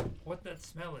what that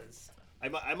smell is.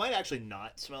 I might actually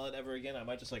not smell it ever again. I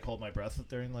might just like hold my breath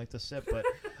during like the sip. But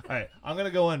all right, I'm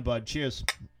gonna go in, bud. Cheers.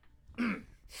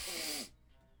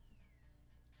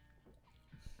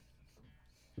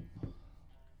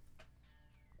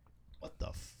 What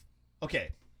the? Okay.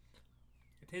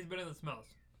 It tastes better than it smells.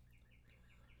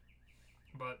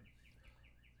 But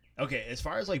Okay. As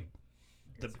far as like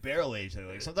the barrel age thing,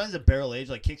 like sometimes the barrel age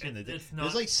like kicks me in the. It's There's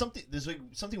not- like something. There's like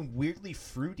something weirdly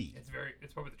fruity.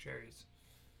 it's probably the cherries.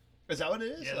 Is that what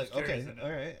it is? Yeah, Like there's okay, cherries in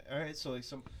it. all right. So like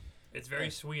some. It's very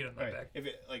Right. sweet on the All right. back. If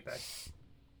it like. back.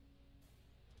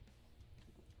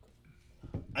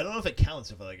 I don't know if it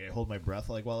counts if I hold my breath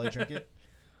like while I drink it,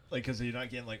 like because you're not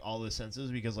getting like all the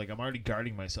senses because like I'm already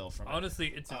guarding myself from. Honestly,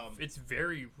 it's Um, it's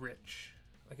very rich.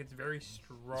 Like it's very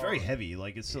strong. It's very heavy.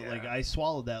 Like it's still, like Yeah. I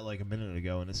swallowed that like a minute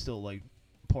ago and it's still like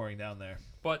pouring down there.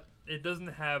 But it doesn't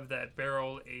have that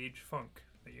barrel age funk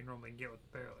that you normally get with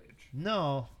the barrel age.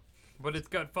 No, But it's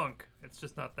got funk. It's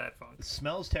just not that funk. it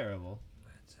smells terrible.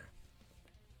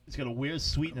 It's got a weird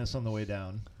sweetness on the way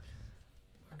down.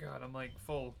 Oh God, I'm like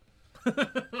full.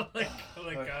 like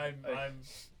I'm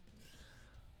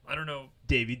I don't know.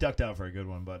 Dave, you ducked out for a good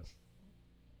one, bud.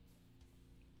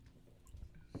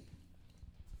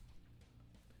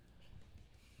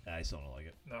 I still don't like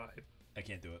it. No, I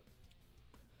can't do it.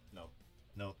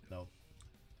 No.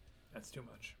 That's too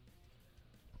much.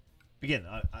 Again,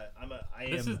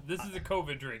 This is a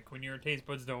COVID drink when your taste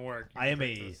buds don't work. I am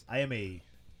a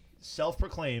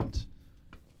self-proclaimed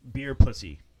beer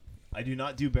pussy. I do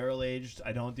not do barrel aged.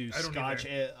 I don't do Scotch.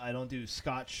 I don't do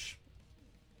Scotch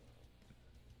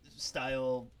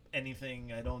style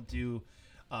anything. I don't do.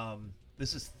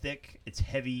 This is thick. It's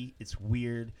heavy. It's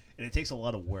weird, and it takes a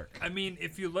lot of work. I mean,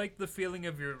 if you like the feeling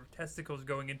of your testicles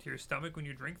going into your stomach when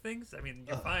you drink things, I mean,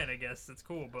 you're fine. I guess it's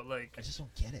cool, but like, I just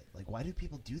don't get it. Like, why do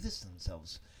people do this to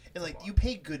themselves? And like, you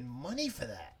pay good money for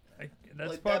that. that's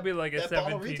like probably that- like a that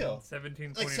bottle 17, retail.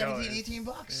 17, Like $20. $17,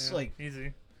 $18. Yeah, Like,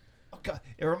 easy. oh God,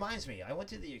 it reminds me. I went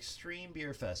to the Extreme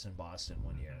Beer Fest in Boston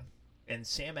one year, and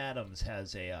Sam Adams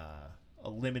has a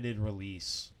limited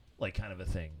release, like kind of a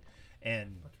thing,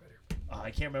 and I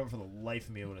can't remember for the life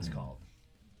of me what it's called.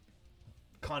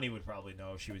 Connie would probably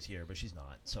know if she was here, but she's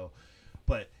not. So,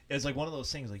 but it's like one of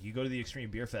those things. Like you go to the Extreme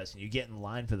Beer Fest and you get in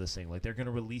line for this thing. Like they're gonna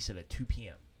release it at 2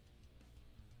 p.m.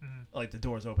 Like the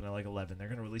doors open at like 11. They're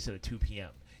gonna release it at 2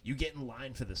 p.m. You get in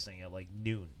line for this thing at like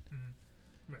noon.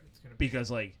 Right, it's gonna be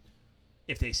Because like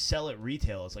if they sell it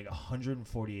retail, it's like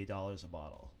 $148 a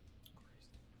bottle.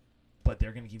 But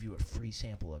they're gonna give you a free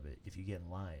sample of it if you get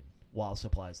in line while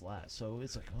supplies last. So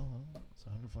it's like, oh, well, it's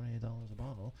 $148 a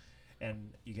bottle,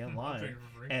 and you get in I'll line, drink it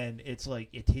for free. and it's like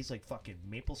it tastes like fucking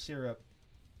maple syrup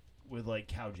with like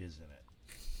cow jizz in it.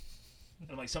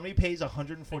 And like somebody pays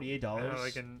 $148 I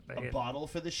can a bottle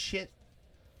for this shit,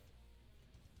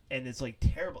 and it's like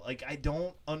terrible. Like I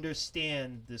don't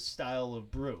understand this style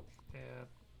of brew. Yeah,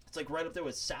 It's like right up there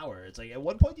with sour. It's like at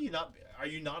what point are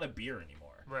you not a beer anymore?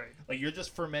 right. Like you're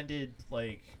just fermented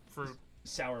like Fruit.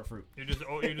 sour fruit. You're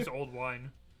just old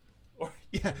wine. Or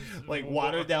yeah, like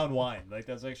watered down wine. Like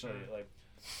that's actually like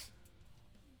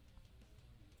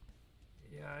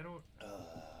Yeah, I don't.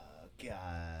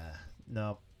 God,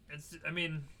 no. It's. I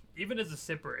mean, even as a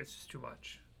sipper, it's just too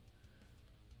much.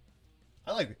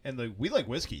 I like and like we like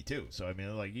whiskey too. So I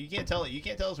mean, like you can't tell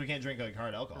us we can't drink like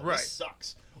hard alcohol. Right. This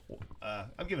sucks.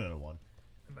 I'm giving it a 1.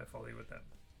 I might follow you with that.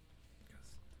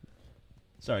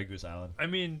 Sorry, Goose Island. I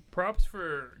mean, props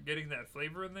for getting that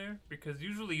flavor in there because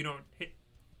usually you don't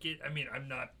get. I mean, I'm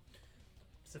not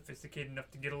sophisticated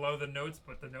enough to get a lot of the notes,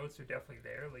 but the notes are definitely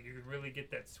there. Like you can really get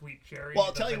that sweet cherry. Well,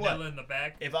 I'll the tell you what. vanilla in the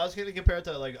back. If I was going to compare it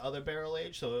to like other barrel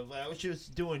age, so if I was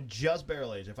just doing just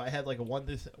barrel age, if I had like a 1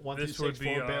 through 6 would be,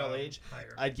 barrel age,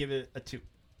 higher. I'd give it a 2.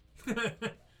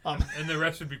 And the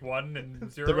rest would be 1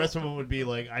 and 0. The rest of them would be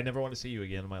like, I never want to see you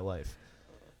again in my life.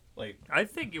 Like, I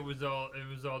think it was all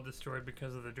destroyed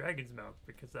because of the dragon's milk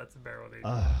because that's a barrel aged.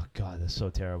 oh God, that's so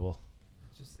terrible.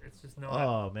 It's just not.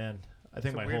 Oh man, I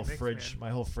think It's a my weird whole mix, fridge, man. my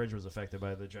whole fridge was affected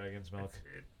by the dragon's milk.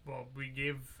 Well, we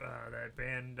gave that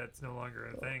band that's no longer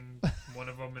a thing one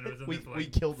of them, and it was in We- there for we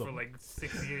like, killed for him. like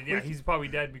 6 years. Yeah, he's probably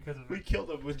dead because of We it. killed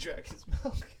him with dragon's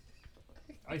milk.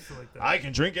 Isolate that. I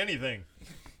can drink anything.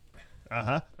 Uh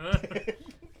huh. You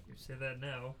say that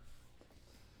now.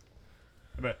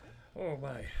 I Oh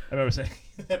my. remember saying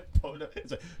that photo.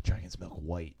 It's like dragon's milk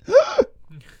white.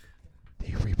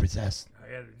 They repossessed.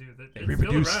 I had to do that. They It's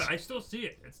reproduced. still around. I still see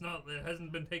it. It's not. It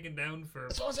hasn't been taken down for.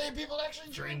 That's what I'm saying. People actually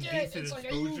For drink it. indecent It's like,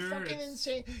 are you exposure, fucking it's-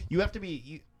 insane? You have to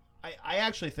be. I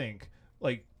actually think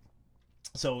like.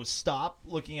 So stop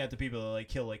looking at the people that like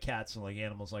kill like cats and like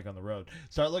animals like on the road.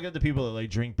 Start looking at the people that like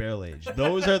drink barrel age.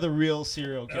 Those are the real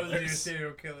serial Those are your killers.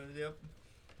 serial killers. Yep.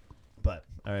 But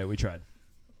all right, we tried.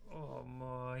 Oh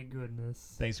my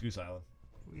goodness. Thanks, Goose Island.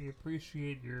 We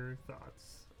appreciate your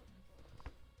thoughts.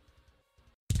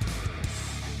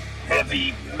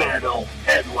 Heavy metal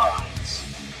headlines.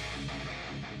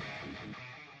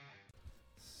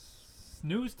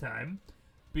 Snooze time,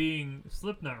 being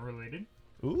Slipknot related.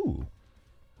 Ooh.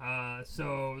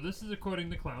 So this is quoting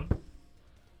the clown,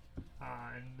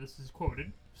 and this is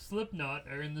quoted. Slipknot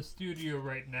are in the studio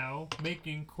right now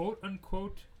making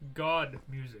quote-unquote God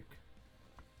music.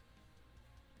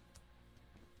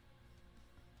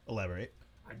 Elaborate.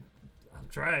 I'm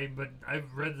trying, but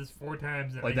I've read this 4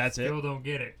 times and Like, I that's it? still don't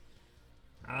get it.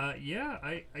 Yeah,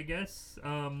 I guess,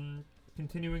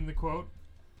 continuing the quote,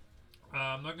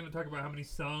 I'm not going to talk about how many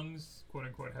songs,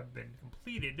 quote-unquote, have been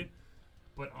completed,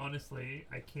 but honestly,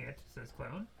 I can't, says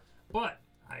Clown. But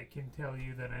I can tell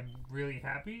you that I'm really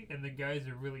happy, and the guys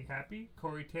are really happy.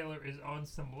 Corey Taylor is on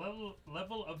some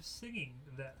level of singing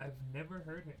that I've never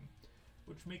heard him,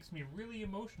 which makes me really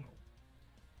emotional.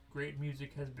 Great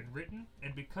music has been written,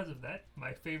 and because of that,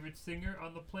 my favorite singer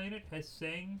on the planet has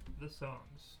sang the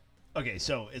songs. Okay,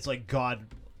 so it's like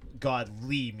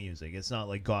godly music. It's not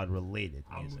like God related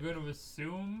I'm music. going to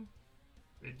assume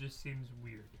it just seems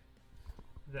weird.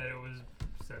 that it was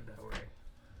said that way.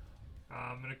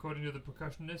 And according to the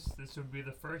percussionist, this would be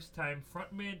the first time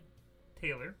frontman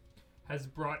Taylor has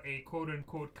brought a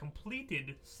quote-unquote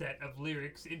completed set of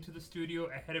lyrics into the studio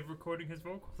ahead of recording his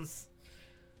vocals.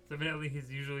 So evidently he's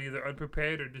usually either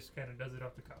unprepared or just kind of does it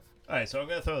off the cuff. All right, so I'm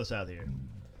going to throw this out here.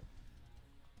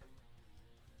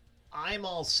 I'm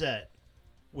all set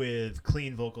with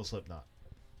clean vocal Slipknot.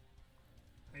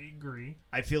 I agree.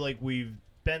 I feel like we've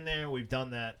been there, we've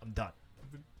done that, I'm done.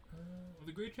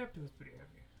 The Great Chapter was pretty heavy.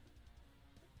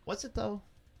 Was it, though?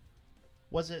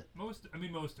 Was it? Most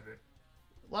of it.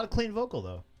 A lot of clean vocal,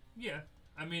 though. Yeah.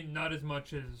 I mean, not as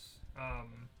much as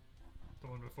the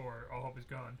one before, All Hope Is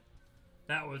Gone.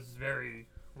 That was very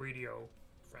radio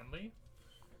friendly.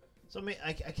 So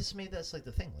I guess maybe that's like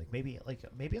the thing. Like maybe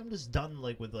I'm just done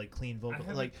like with like clean vocal.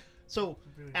 haven't Like so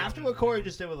really after done what Corey anything.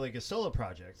 just did with like a solo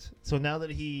project. So now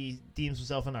that he deems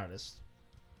himself an artist,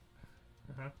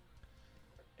 Uh-huh.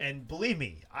 and believe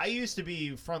me, I used to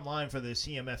be front line for the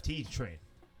CMFT train.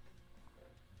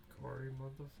 Corey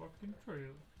motherfucking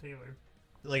Taylor.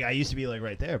 Like I used to be like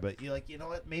right there, but you're like, you know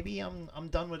what? Maybe I'm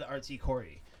done with artsy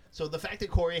Corey. So the fact that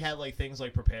Corey had like things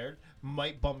like prepared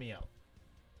might bum me out.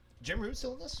 Jim Root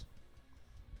still in this?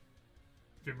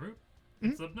 Jim Root?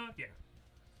 Mhm. Slipknot? Yeah.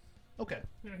 Okay.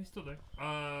 Yeah, he's still there.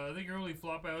 I think your only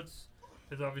flop outs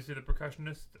is obviously the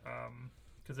percussionist,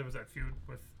 because there was that feud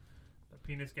with the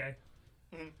penis guy.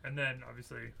 Mhm. And then,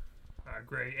 obviously,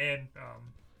 Gray and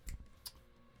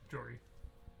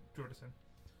Jordison.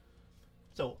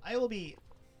 So I will be.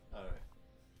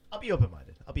 I'll be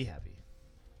open-minded. I'll be happy.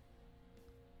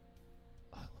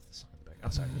 Oh, I love this song in the back.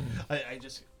 I'm sorry.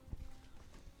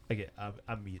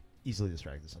 I'm easily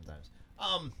distracted sometimes.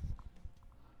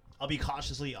 I'll be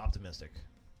cautiously optimistic.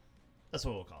 That's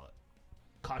what we'll call it.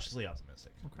 Cautiously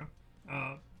optimistic. Okay.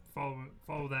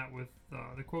 Follow that with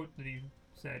the quote that he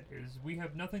said is, "We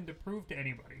have nothing to prove to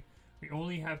anybody. We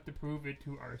only have to prove it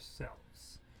to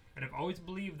ourselves. And I've always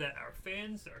believed that our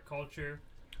fans, our culture,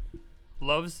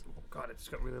 loves... Oh, God, it just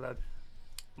got really loud.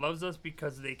 Loves us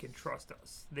because they can trust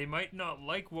us. They might not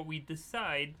like what we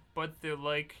decide, but they're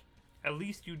like, at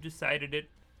least you decided it,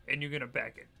 and you're going to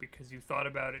back it because you thought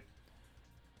about it."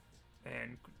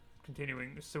 And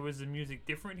continuing, "So is the music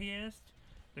different?" he asked.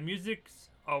 "The music's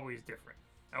always different.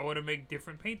 I want to make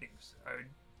different paintings. I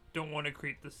don't want to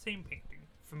create the same painting.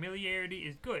 Familiarity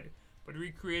is good, but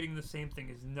recreating the same thing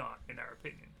is not, in our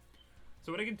opinion.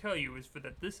 So what I can tell you is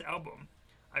this album,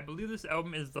 I believe this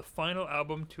album is the final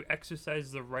album to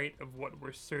exercise the right of what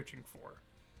we're searching for.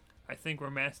 I think we're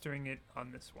mastering it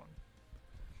on this one."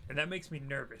 And that makes me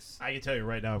nervous. I can tell you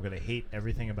right now, I'm gonna hate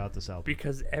everything about this album.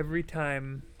 Because every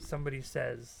time somebody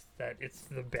says that it's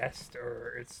the best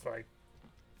or it's like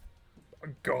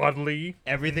godly,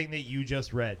 Everything that you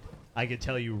just read, I can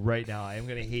tell you right now, I am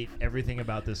gonna hate everything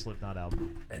about this Slipknot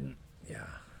album. and yeah,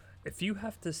 if you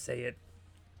have to say it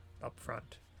up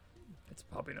front, it's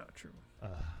probably not true.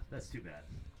 That's too bad.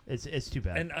 It's too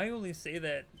bad. And I only say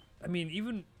that, I mean,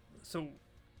 even so,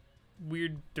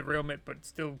 weird derailment, but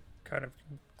still kind of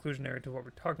conclusionary to what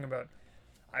we're talking about.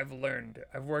 I've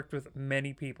worked with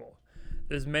many people.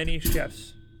 There's many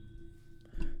chefs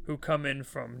who come in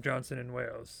from Johnson and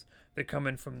Wales. They come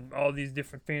in from all these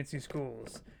different fancy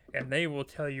schools, and they will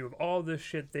tell you of all the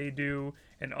shit they do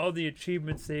and all the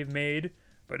achievements they've made,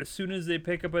 but as soon as they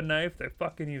pick up a knife, they're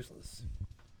fucking useless.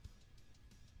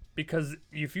 Because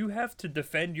if you have to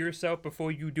defend yourself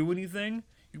before you do anything,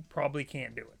 you probably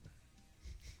can't do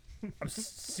it. I'm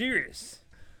serious.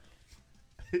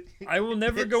 I will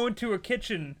never go into a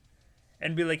kitchen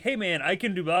and be like, "Hey man, I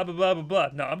can do blah blah blah blah blah."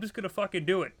 No, I'm just gonna fucking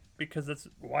do it because that's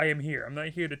why I'm here. I'm not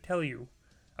here to tell you.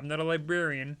 I'm not a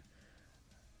librarian.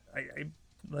 I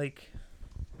like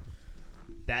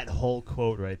that whole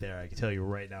quote right there, I can tell you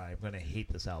right now, I'm gonna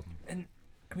hate this album. And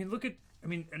I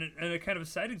mean, and a kind of a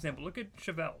side example. Look at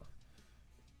Chevelle.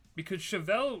 Because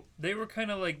Chevelle, they were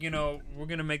kind of like, we're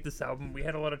gonna make this album. We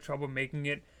had a lot of trouble making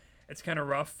it. It's kind of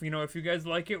rough. If you guys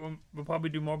like it, we'll probably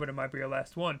do more, but it might be our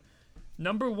last one.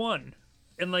 Number one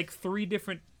in like 3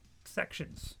 different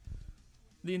sections.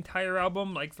 The entire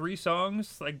album, like 3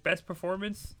 songs, like best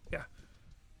performance. Yeah.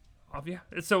 Yeah.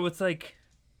 So it's like,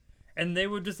 and they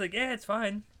were just like, yeah, it's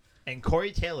fine. And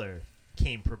Corey Taylor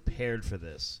came prepared for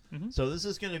this. Mm-hmm. So this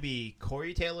is going to be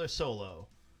Corey Taylor solo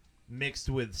mixed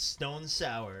with Stone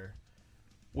Sour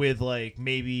with like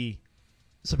maybe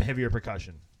some heavier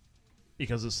percussion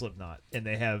because of Slipknot. And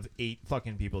they have 8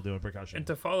 fucking people doing percussion. And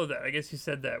to follow that, I guess he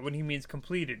said that when he means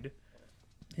completed,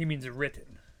 he means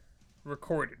written,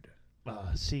 recorded.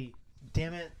 See,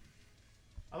 damn it.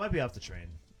 I might be off the train.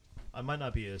 I might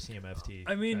not be a CMFT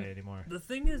I mean, guy anymore. the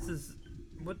thing is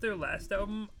with their last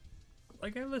album,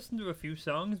 like I listened to a few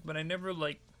songs, but I never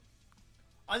like.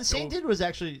 Unsainted was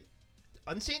actually.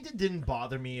 Unsainted didn't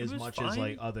bother me as was much as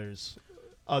fine. like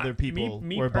other people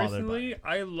me were bothered by. personally, It.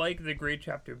 I like the Great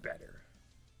Chapter better.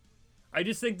 I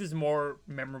just think there's more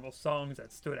memorable songs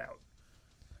that stood out.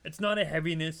 It's not a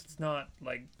heaviness. It's not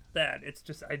like that. It's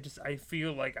just I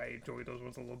feel like I enjoy those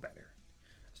ones a little better.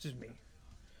 It's just me.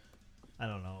 I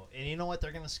don't know, and you know what?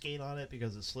 They're gonna skate on it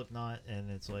because it's Slipknot,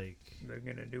 and it's like They're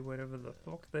gonna do whatever the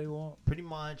fuck they want. pretty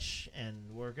much, and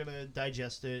we're gonna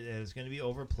digest it, and it's gonna be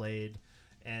overplayed,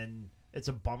 and it's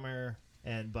a bummer,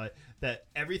 but that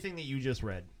everything that you just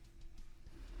read,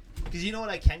 because you know what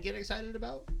I can get excited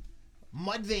about?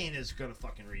 Mudvayne is gonna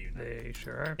fucking reunite. They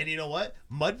sure are. And you know what?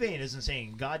 Mudvayne isn't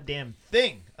saying a goddamn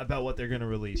thing about what they're gonna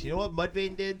release. You know what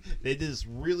Mudvayne did? They did this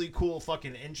really cool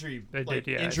fucking intro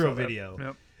video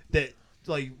Yep. that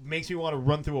like makes me want to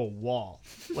run through a wall.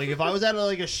 Like if I was at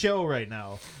like a show right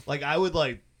now, like I would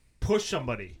like push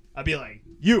somebody. I'd be like,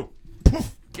 "You,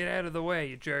 poof, Get out of the way,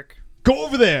 you jerk. go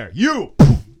over there. You,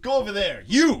 poof, go over there.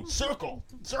 You, circle.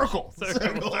 Circle.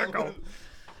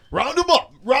 Round them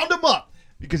up. Round them up."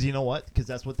 Because you know what? Because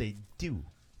that's what they do.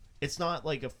 It's not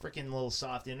like a freaking little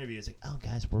soft interview. It's like, oh,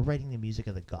 guys, we're writing the music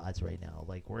of the gods right now.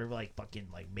 Like, we're, like, fucking,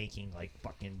 like, making, like,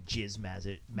 fucking jizz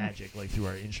magic, like, through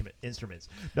our instruments.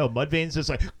 No, Mudvayne's just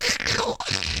like...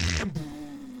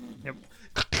 Yep.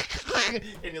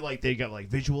 And, you're like, they got, like,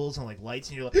 visuals and, like, lights,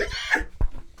 and you're like...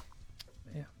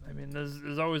 Yeah. I mean,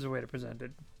 there's always a way to present it.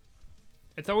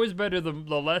 It's always better the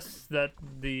less that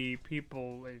the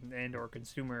people and or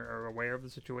consumer are aware of the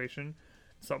situation,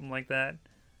 something like that,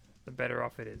 the better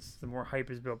off it is. The more hype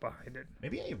is built behind it.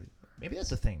 Maybe that's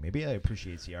the thing. Maybe I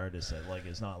appreciate the artist that, like,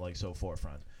 is not, like, so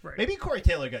forefront. Right. Maybe Corey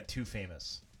Taylor got too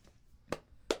famous.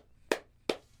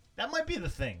 That might be the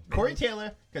thing. Corey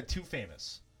Taylor got too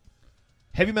famous.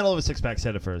 Heavy Metal of a Six Pack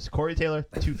said it first. Corey Taylor,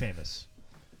 too famous.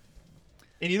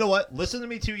 And you know what? Listen to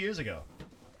me 2 years ago.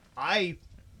 I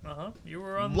You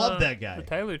were on love that guy. the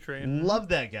Tyler train. love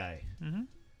that guy. Mm-hmm.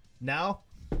 Now,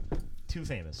 too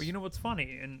famous. But you know what's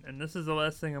funny, and this is the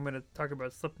last thing I'm going to talk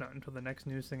about Slipknot until the next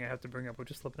news thing I have to bring up,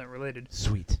 which is Slipknot related.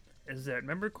 Sweet. Is that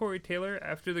remember Corey Taylor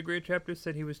after the Great Chapter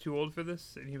said he was too old for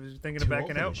this and he was thinking Too of old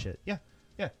backing for out? this shit. Yeah.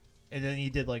 And then he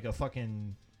did like a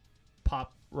fucking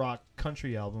pop rock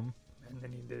country album. And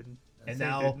then he did. And Same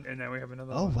now- did, and now we have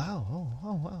another. Oh one. wow!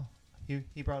 Oh wow!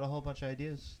 He brought a whole bunch of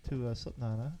ideas to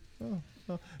Slipknot, huh?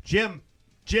 Oh. Jim,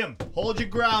 hold your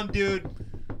ground, dude.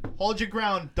 Hold your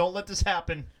ground. Don't let this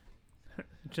happen.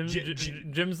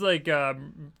 Jim's like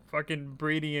fucking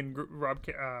Brady and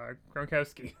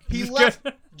Gronkowski. He left.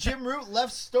 Jim Root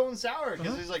left Stone Sour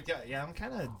because he's like, yeah, I'm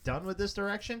kind of done with this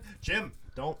direction. Jim,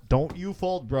 don't you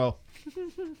fold, bro.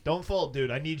 Don't fold,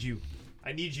 dude. I need you.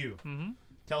 Mm-hmm.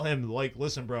 Tell him, like,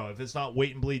 listen, bro. If it's not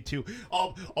Wait and Bleed 2,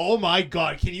 oh my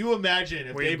God! Can you imagine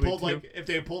if they pulled the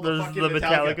fucking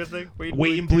Metallica thing?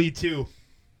 Wait and Bleed 2.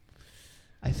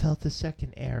 I felt the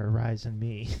second air rise in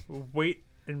me. Wait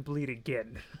and bleed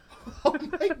again. Oh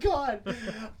my God!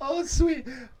 Oh sweet.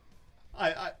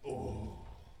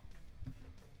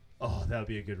 Oh, that would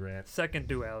be a good rant. Second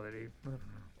duality.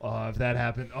 Oh, if that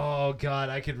happened, oh God,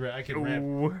 I could rant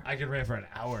for an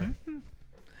hour.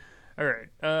 All right.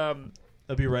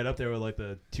 That'd be right up there with like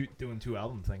the doing two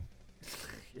album thing.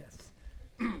 Yes.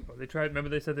 Well, they tried. Remember,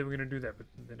 they said they were going to do that, but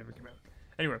they never came out.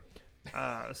 Anyway,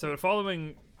 so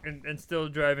following and still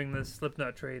driving this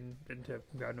Slipknot train into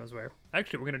God knows where.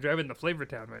 Actually, we're going to drive it into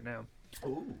Flavortown right now.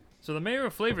 Ooh. So the mayor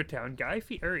of Flavortown, Guy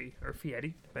Fieri, or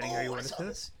Fieri, depending how you want to say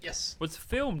it, Yes. was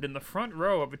filmed in the front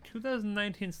row of a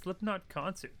 2019 Slipknot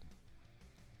concert.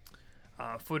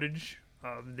 Footage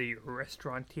of the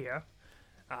restaurateur,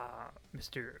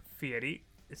 Mr. Fieri,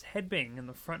 is headbanging in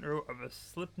the front row of a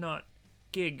Slipknot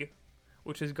gig,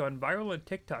 which has gone viral on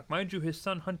TikTok. Mind you, his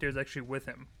son Hunter is actually with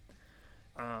him.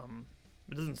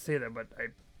 It doesn't say that, but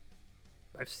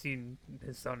I've seen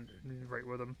his son right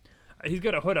with him. He's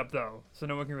got a hood up though, so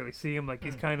no one can really see him. Like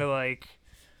he's kind of like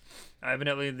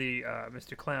evidently the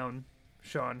Mr. Clown,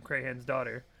 Sean Crahan's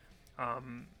daughter,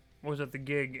 was at the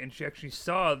gig, and she actually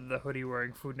saw the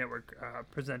hoodie-wearing Food Network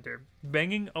presenter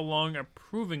banging along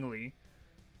approvingly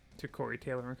to Corey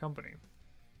Taylor and company.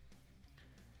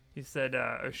 He said,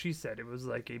 or she said, it was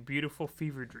like a beautiful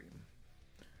fever dream.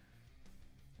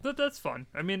 But that's fun.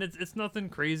 I mean, it's nothing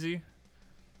crazy.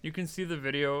 You can see the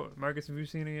video. Marcus, have you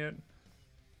seen it yet?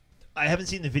 I haven't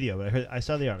seen the video, but I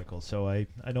saw the article, so I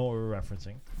know what we're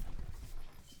referencing.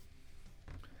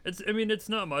 It's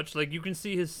not much. Like, you can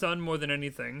see his son more than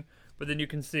anything, but then you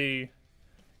can see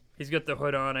he's got the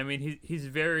hood on. I mean, he's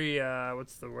very,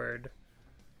 what's the word?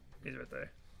 He's right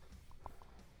there.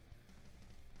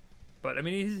 But I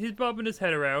mean, he's bobbing his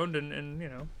head around, and you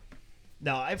know.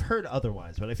 Now I've heard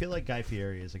otherwise, but I feel like Guy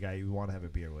Fieri is a guy you want to have a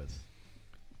beer with.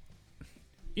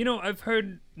 You know, I've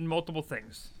heard multiple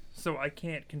things, so I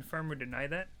can't confirm or deny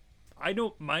that. I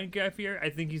don't mind Guy Fieri. I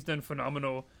think he's done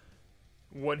phenomenal.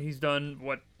 What he's done,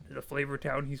 what the Flavor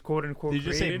Town he's quote unquote Did you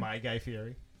created. just say my Guy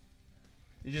Fieri?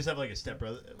 You just have like a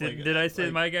stepbrother. Did I say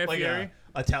my Guy Fieri?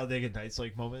 A Talladega Nights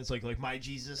like moment. It's like my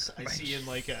Jesus. I see in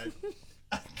like a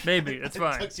Maybe it's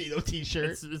fine. tuxedo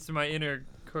T-shirt. It's my inner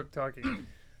cook talking.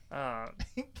 I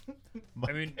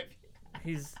mean,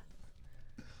 he's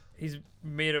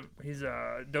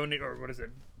donated, or what is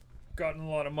it? Gotten a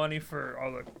lot of money for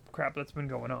all the crap that's been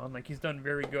going on. Like, he's done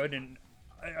very good, and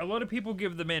a lot of people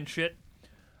give the man shit.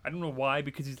 I don't know why,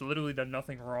 because he's literally done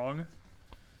nothing wrong.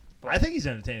 I think he's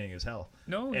entertaining as hell.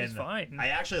 No, he's And fine. I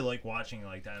actually like watching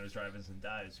like Diners, Drive-Ins, and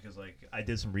Dives because like I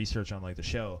did some research on like the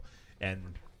show, and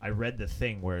I read the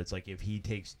thing where it's like if he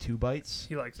takes 2 bites,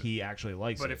 He likes it. He actually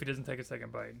likes But it. if he doesn't take a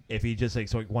second bite, If he just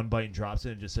takes like 1 bite and drops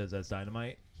it and just says that's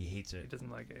dynamite, he hates he it, doesn't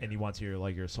like it. and he wants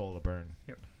your soul to burn.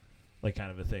 Yep. Like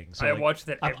kind of a thing. So I like, watch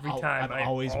that every time.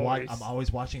 I'm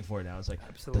always watching for it now. It's like,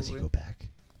 does he Absolutely. go back?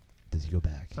 Does he go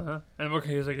back? Uh-huh. And I'm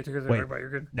okay. He's like, you took a Wait. second bite, you're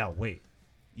good. No, wait.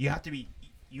 You have to be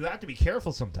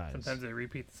careful sometimes. Sometimes they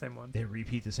repeat the same one. They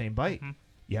repeat the same bite. Mhm.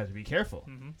 You have to be careful.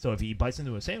 Mhm. So if he bites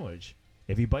into a sandwich,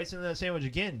 if he bites into that sandwich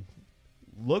again,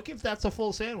 look if that's a full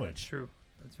That's sandwich true.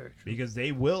 That's very true. because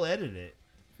they will edit it.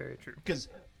 Very true. Because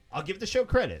I'll give the show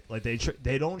credit. Like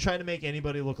they don't try to make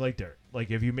anybody look like dirt.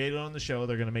 Like if you made it on the show,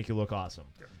 they're gonna make you look awesome.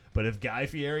 Yeah. But if Guy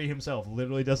Fieri himself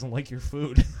literally doesn't like your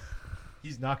food,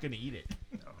 he's not gonna eat it.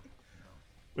 No.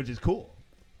 Which is cool.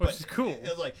 Which is cool.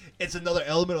 It's like it's another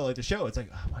element of like the show. It's like,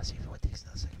 oh, I want to see if it takes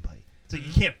another second bite. It's like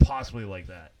you can't possibly like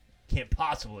that. Can't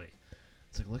possibly.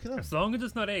 It's like look at him. As long as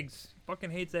it's not eggs.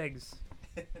 Fucking hates eggs.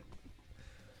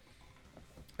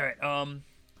 All right. I'm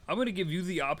gonna give you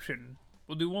the option.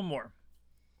 We'll do one more,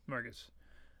 Marcus.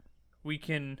 We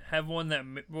can have one that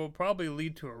will probably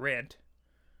lead to a rant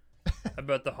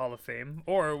about the Hall of Fame,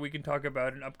 or we can talk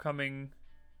about an upcoming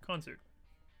concert.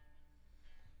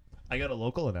 I got a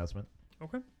local announcement.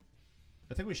 Okay.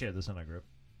 I think we shared this in our group.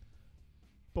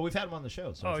 But we've had him on the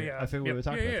show, so Oh I yeah. figured we would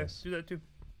talk about this. Do that too.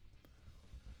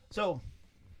 So,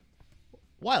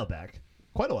 quite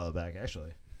a while back,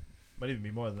 actually. Might even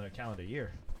be more than a calendar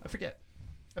year. I forget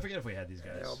if we had these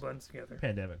guys. It all blends together.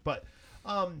 Pandemic. But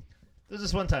there's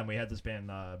this one time we had this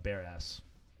band Bare Ass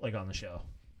like on the show.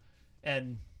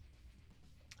 And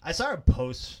I saw a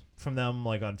post from them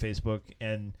like on Facebook,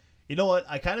 and you know what?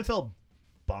 I kind of felt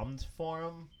bummed for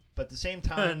them, but at the same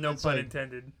time, No it's pun like,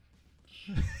 intended.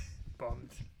 Bummed.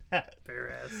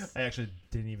 Bare ass. I actually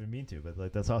didn't even mean to, but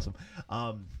like that's awesome.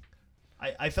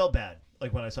 I felt bad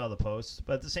like when I saw the post,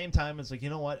 but at the same time, it's like you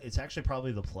know what? It's actually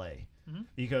probably the play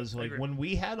because like agree. when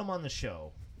we had them on the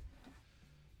show,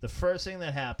 the first thing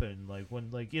that happened, like when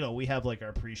like you know we have like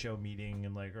our pre-show meeting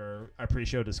and like our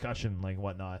pre-show discussion like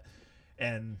whatnot,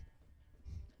 and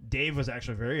Dave was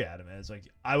actually very adamant. It's like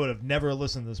I would have never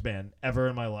listened to this band ever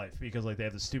in my life because like they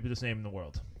have the stupidest name in the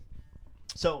world.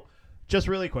 So. Just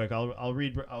really quick, I'll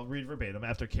read verbatim.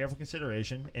 After careful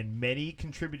consideration and many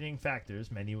contributing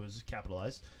factors, many was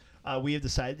capitalized, we have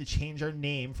decided to change our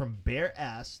name from Bare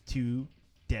Ass to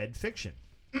Dead Fiction.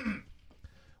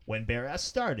 When Bare Ass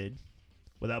started,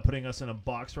 without putting us in a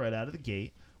box right out of the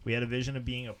gate, we had a vision of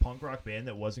being a punk rock band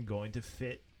that wasn't going to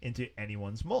fit into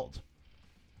anyone's mold.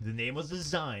 The name was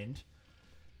designed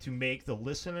to make the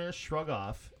listener shrug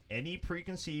off any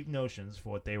preconceived notions for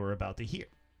what they were about to hear.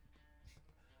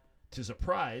 To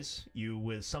surprise you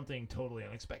with something totally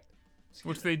unexpected.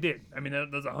 Which they did. I mean,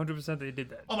 that's 100% they did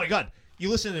that. Oh my god! You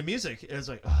listen to music, and it's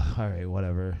like, oh, all right,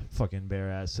 whatever. Fucking Bare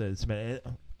Ass.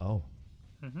 Oh,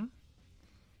 Mm-hmm.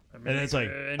 I mean, And it's like,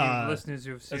 any listeners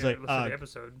who've seen it's like, listened to the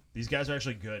episode, these guys are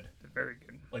actually good. they're very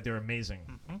good. Like they're amazing.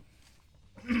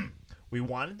 We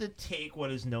wanted to take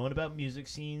what is known about music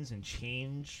scenes and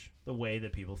change the way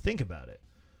that people think about it.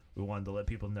 We wanted to let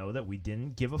people know that we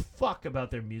didn't give a fuck about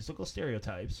their musical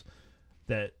stereotypes,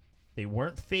 that they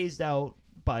weren't phased out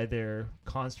by their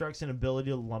constructs and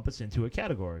ability to lump us into a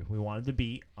category. We wanted to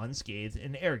be unscathed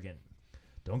and arrogant.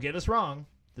 Don't get us wrong.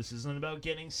 This isn't about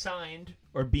getting signed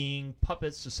or being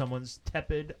puppets to someone's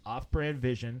tepid, off-brand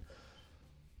vision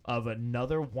of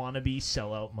another wannabe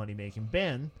sellout money-making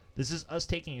band. This is us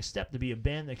taking a step to be a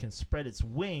band that can spread its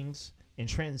wings and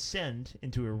transcend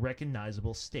into a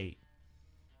recognizable state.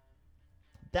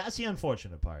 That's the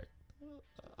unfortunate part.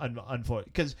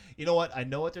 Unfortunate, because you know what? I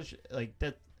know what there's like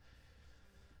that.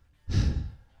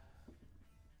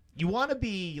 You want to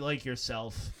be like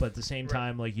yourself, but at the same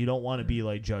time, like you don't want to be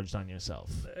like judged on yourself.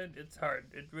 It's hard.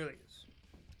 It really is.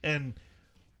 And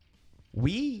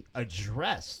we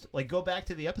addressed, like, go back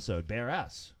to the episode, Bare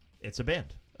Ass. It's a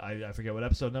band. I forget what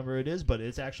episode number it is, but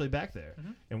it's actually back there.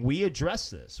 And we addressed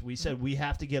this. We said we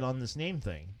have to get on this name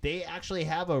thing. They actually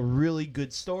have a really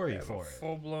good story for it.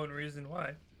 Full-blown reason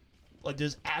why. Like,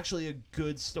 there's actually a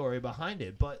good story behind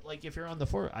it. But, like, if you're on the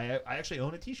forum, I actually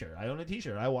own a T-shirt. I own a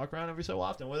T-shirt. I walk around every so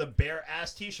often with a Bare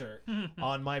Ass T-shirt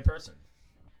on my person.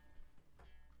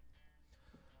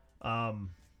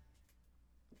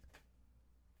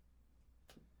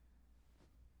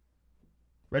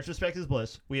 Retrospect is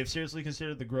bliss. We have seriously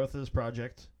considered the growth of this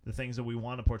project, the things that we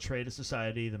want to portray to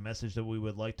society, the message that we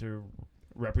would like to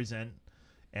represent,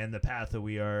 and the path that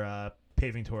we are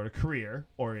paving toward a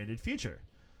career-oriented future.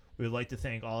 We would like to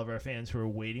thank all of our fans who are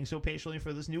waiting so patiently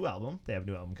for this new album. They have a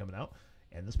new album coming out,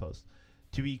 and this post,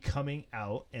 to be coming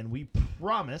out, and we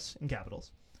promise, in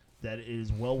capitals, that it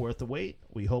is well worth the wait.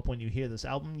 We hope when you hear this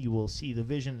album, you will see the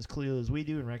vision as clearly as we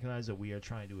do and recognize that we are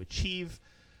trying to achieve.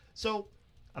 So,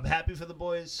 I'm happy for the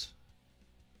boys.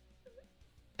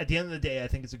 At the end of the day, I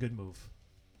think it's a good move.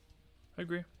 I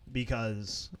agree.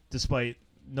 Because despite,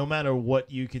 no matter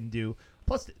what you can do,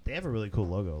 plus they have a really cool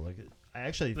logo. Like,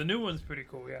 the new one's pretty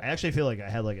cool, yeah. I actually feel like I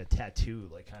had like a tattoo,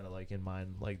 like kind of like in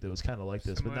mind, like that was kind of like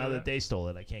this. Similar but now to that they stole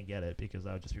it, I can't get it because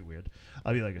that would just be weird.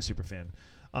 I'll be like a super fan.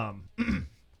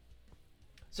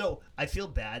 So I feel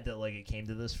bad that like it came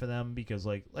to this for them because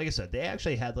like I said, they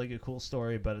actually had like a cool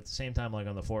story, but at the same time, like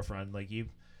on the forefront, like you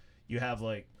have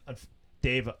like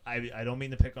Dave. I don't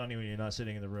mean to pick on you when you're not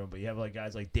sitting in the room, but you have like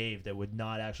guys like Dave that would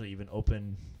not actually even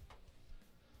open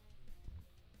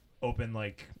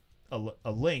like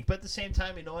a link. But at the same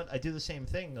time, you know what? I do the same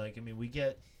thing. Like, I mean,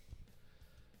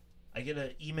 I get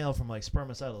an email from like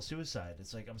Spermicidal Suicide.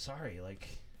 It's like, I'm sorry, like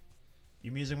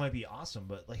your music might be awesome,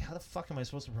 but like how the fuck am I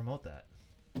supposed to promote that?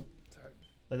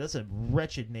 Like, that's a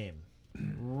wretched name.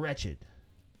 Wretched.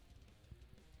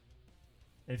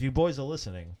 And if you boys are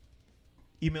listening,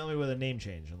 email me with a name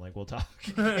change and like we'll talk.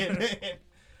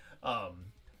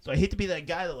 So I hate to be that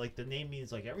guy that like the name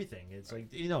means like everything. It's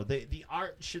like, you know, the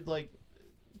art should like.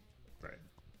 Right.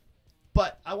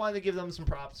 But I wanted to give them some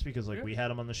props because like we had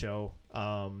them on the show.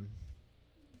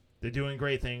 They're doing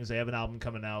great things. They have an album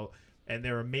coming out, and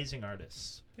they're amazing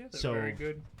artists. Yeah, they're very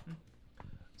good.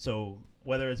 So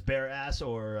whether it's Bare Ass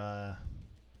or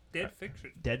Dead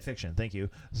Fiction. Dead Fiction, thank you.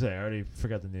 So I already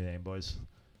forgot the new name, boys.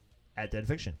 At Dead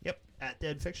Fiction. Yep, at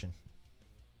Dead Fiction.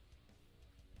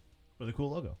 With a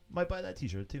cool logo. Might buy that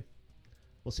T-shirt too.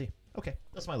 We'll see. Okay,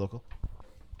 that's my local.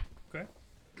 Okay.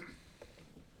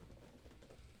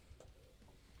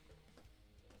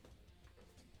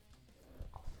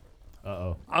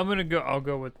 Uh-oh. I'll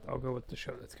go with the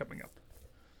show that's coming up.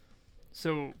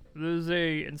 So there's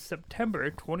in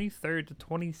September 23rd to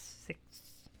 26th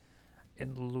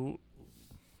in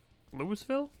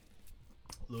Louisville?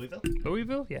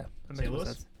 Louisville? Yeah. That makes St. more Louis?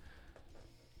 sense.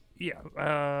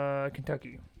 Yeah,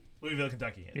 Kentucky. Louisville,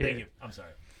 Kentucky. Yeah. Thank you. I'm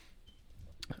sorry.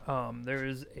 There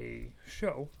is a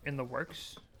show in the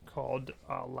works called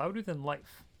Louder Than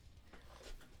Life.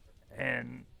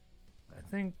 And I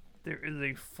think there is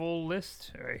a full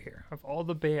list right here of all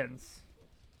the bands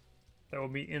that will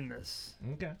be in this.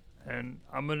 Okay. And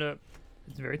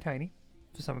it's very tiny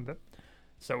for some of it.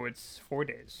 So it's 4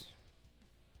 days.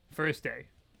 First day,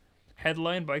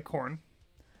 headlined by Korn,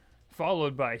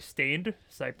 followed by Stained,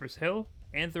 Cypress Hill,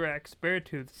 Anthrax,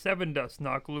 Beartooth, Sevendust,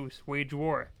 Knock Loose, Wage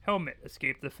War, Helmet,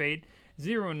 Escape the Fate,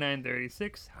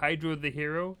 0936, Hydro the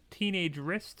Hero, Teenage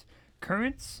Wrist,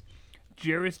 Currents,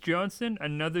 Jairus Johnson,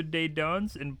 Another Day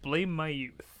Dawns, and Blame My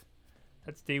Youth.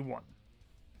 That's day 1.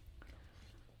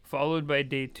 Followed by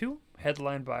day 2,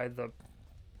 headlined by the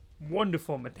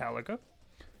wonderful Metallica.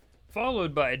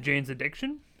 Followed by Jane's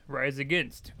Addiction, Rise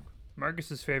Against,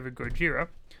 Marcus's favorite Gojira,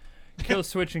 Kill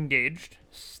Switch Engaged,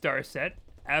 Starset,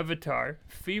 Avatar,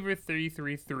 Fever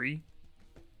 333,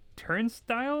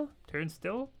 Turnstile,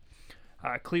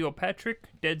 Cleopatra,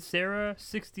 Dead Sarah,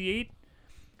 68,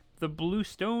 The Blue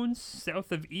Stones,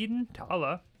 South of Eden,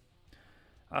 Tala,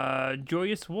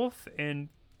 Joyous Wolf, and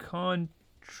Contracult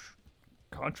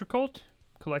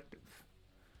Collective.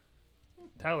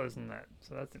 Tala's in that,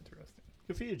 so that's interesting.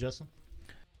 Good for you, Justin.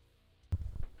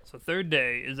 So third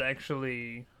day is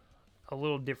actually a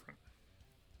little different.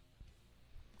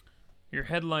 Your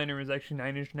headliner is actually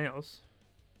 9 Inch Nails,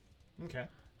 Okay.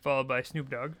 followed by Snoop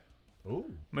Dogg,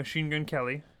 Ooh. Machine Gun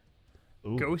Kelly,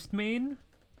 Ooh. Ghostmane,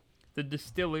 The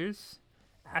Distillers,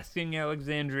 Asking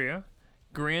Alexandria,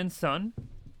 Grandson,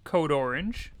 Code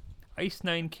Orange, Ice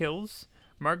Nine Kills,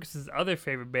 Marcus's other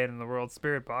favorite band in the world,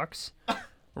 Spirit Box,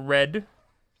 Red,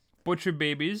 Butcher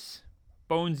Babies,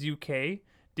 Bones UK,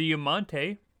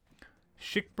 Diamante,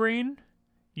 Chic Brain,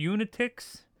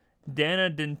 Unitix, Dana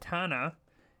Dentana,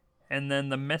 and then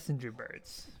the Messenger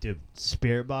Birds. Dude,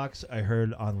 Spirit Box I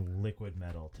heard on Liquid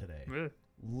Metal today. Really?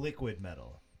 Liquid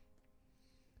Metal.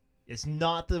 It's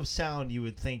not the sound you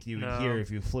would think you would No. hear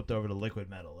if you flipped over to Liquid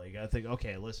Metal. Like, I think,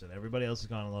 okay, listen, everybody else has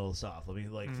gone a little soft. Let me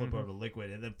flip over to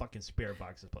Liquid, and then fucking Spirit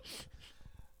Box is playing.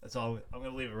 That's all. I'm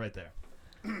gonna leave it right there.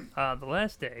 The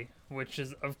Last Day, which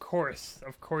is of course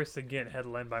again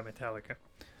headlined by Metallica.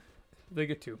 They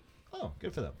get two Oh,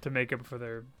 good for them. to make up for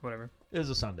their whatever. It was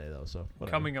a Sunday though, so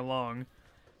whatever. Coming along,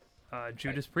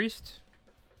 Judas Priest,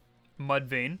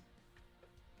 Mudvayne,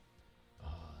 Oh,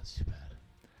 that's too bad.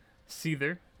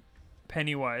 Seether,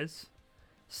 Pennywise,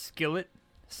 Skillet,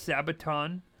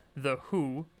 Sabaton, The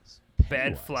Who, Bad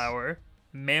Pennywise. Flower,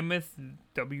 Mammoth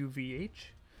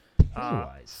WVH,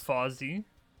 Pennywise. Fozzy,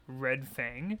 Red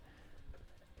Fang,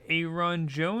 Aaron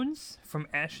Jones, From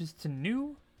Ashes to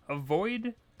New,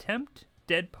 Avoid, Tempt,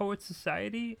 Dead Poets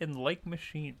Society, and Like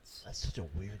Machines. That's such a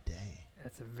weird day.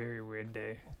 That's a very weird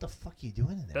day. What the fuck are you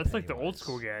doing in there? That's like the old Pennywise?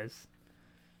 school guys.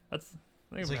 That's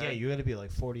think It's like, about yeah, it. you got to be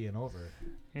like 40 and over.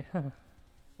 Yeah.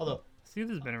 Although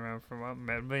Seether's been around for a while.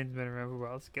 Mudvayne's been around for a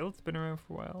while. Skillet's been around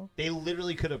for a while. they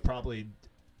literally could have probably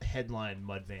headlined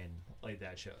Mudvayne like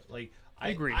that show. Like I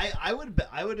Agreed. I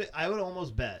would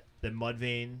almost bet that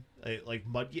Mudvayne a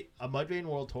Mudvayne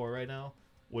World Tour right now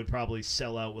would probably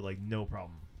sell out with like no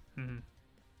problem. Mm-hmm.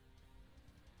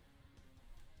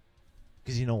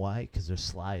 Because you know why? Because they're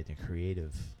sly and they're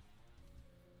creative,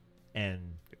 and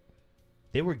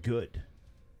they were good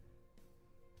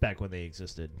back when they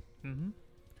existed. Mm-hmm.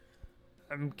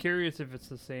 I'm curious if it's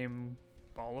the same,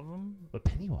 all of them. But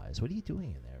Pennywise, what are you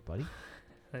doing in there, buddy?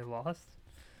 They lost.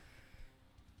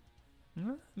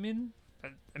 No, I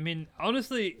mean,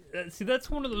 honestly, see, that's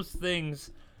one of those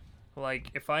things.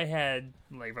 Like, if I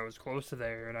was close to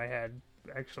there and I had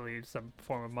actually some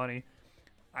form of money,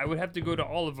 I would have to go to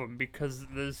all of them because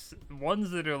there's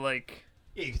ones that are like,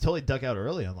 Yeah, you could totally duck out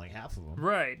early on like half of them.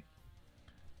 right,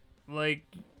 like,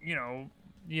 you know,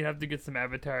 you have to get some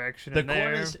Avatar action The in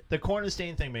there. the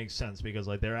Cornerstone thing makes sense because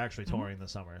like they're actually touring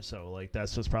this summer, so like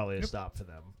that's just probably a Yep. stop for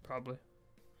them. Probably.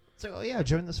 It's like, oh yeah,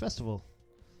 join this festival.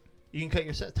 You can cut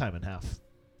your set time in half.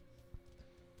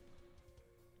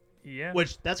 Yeah.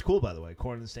 Which that's cool, by the way.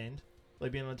 Cornerstone,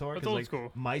 like being on tour. That's 'cause, old like,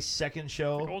 school. My second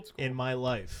show Like old school. in my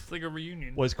life It's like a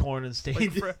reunion. was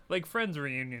Cornerstone. Like Friends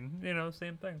reunion. You know,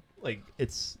 same thing. Like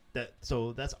it's that.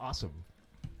 So that's awesome.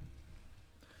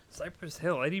 Cypress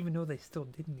Hill. I didn't even know they still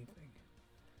did anything.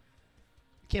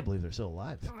 I can't believe they're still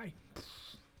alive. Why?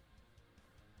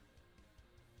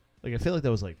 Like I feel like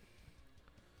that was like,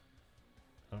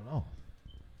 I don't know.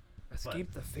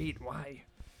 Escape the Fate. Why?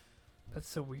 That's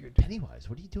so weird. Pennywise,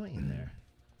 what are you doing in there?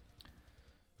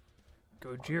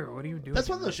 Gojira, what are you doing? That's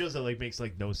one of those shows that like makes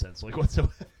like no sense. Like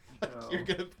whatsoever. No. You're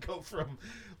gonna go from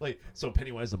like so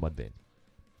Pennywise to Mudvayne.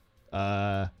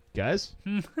 Guys.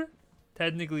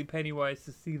 Technically, Pennywise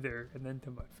to Seether and then to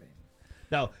Mudvayne.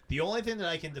 Now the only thing that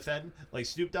I can defend, like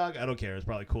Snoop Dogg, I don't care. It's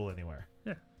probably cool anywhere.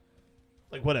 Yeah.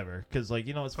 Like whatever, because like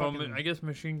you know it's Well, fucking. I guess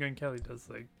Machine Gun Kelly does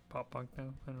like pop punk now.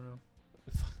 I don't know.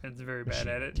 It's very bad Machine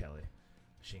at Gun it. Kelly.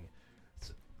 Machine.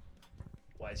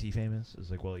 Why is he famous? It's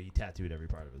like, well, he tattooed every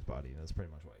part of his body. That's pretty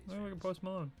much why he's Well, like a famous. Post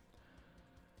Malone.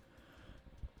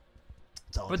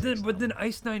 It's all it But takes then now.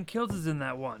 Ice Nine Kills is in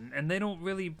that one, and they don't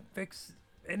really fix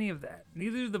any of that.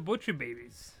 Neither do the Butcher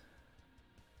Babies.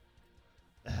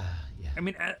 yeah. I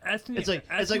mean, asking It's like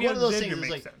asking one of those Alexander things.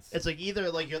 It's makes like sense. it's like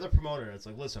either like you're the promoter. It's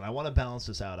like, listen, I want to balance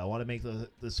this out. I want to make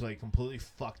this like completely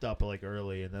fucked up like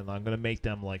early, and then I'm gonna make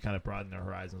them like kind of broaden their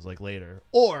horizons like later.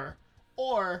 Or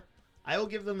I will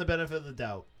give them the benefit of the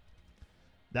doubt.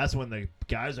 That's when the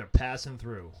guys are passing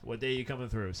through. What day are you coming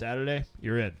through? Saturday?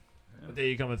 You're in. What day are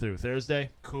you coming through? Thursday?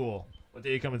 Cool. What day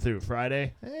are you coming through?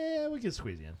 Friday? We can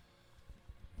squeeze you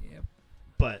in. Yep.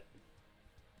 But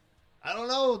I don't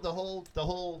know. The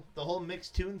whole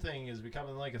mixed tune thing is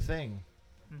becoming like a thing,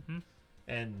 Mm-hmm.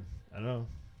 and I don't know.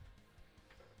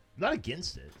 I'm not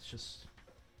against it. It's just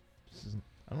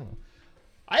I don't know.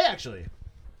 I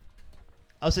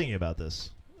was thinking about this.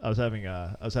 I was having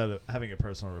a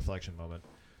personal reflection moment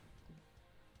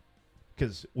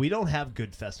because we don't have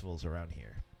good festivals around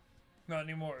here. Not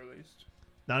anymore, at least.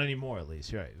 Not anymore, at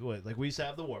least. Right? Like we used to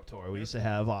have the Warped Tour. We used to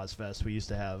have Ozfest. We used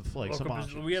to have like some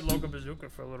options. We had Local Bazooka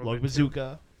for a little Local bit. too.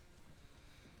 Bazooka,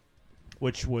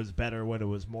 which was better when it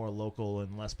was more local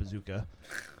and less bazooka.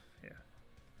 Yeah,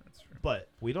 that's true. But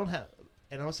we don't have.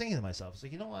 And I was thinking to myself, it's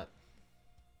like, you know what?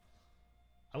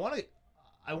 I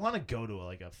want to go to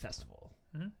like a festival.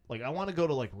 Mhm. Like I want to go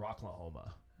to like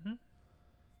Rocklahoma. Mhm.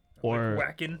 Or Like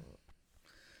Whackin'.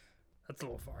 That's a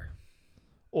little far.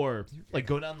 Or like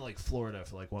go down to like Florida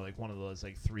for like one of those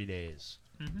like 3 days.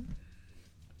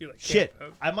 You like Shit,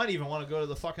 camp out. I might even want to go to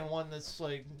the fucking one that's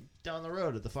like down the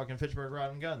road at the fucking Fitchburg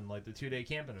Rod and Gun, like the 2-day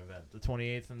camping event, the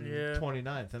 28th and Yeah.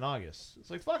 29th in August.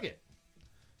 It's like, fuck it.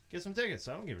 Get some tickets.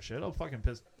 I don't give a shit. I'll fucking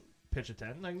pitch a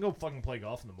tent and I can go fucking play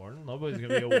golf in the morning. Nobody's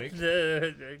going to be awake.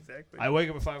 Exactly. I wake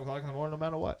up at 5 o'clock in the morning no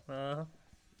matter what. Uh-huh.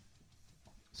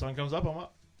 Sun comes up, I'm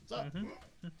up. What's up?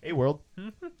 Hey, world.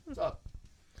 What's up?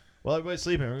 Well, everybody's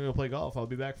sleeping. We're going to go play golf. I'll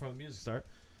be back for the music start.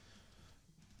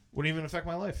 Wouldn't even affect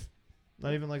my life.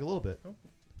 Not even like a little bit.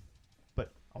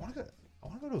 But I want to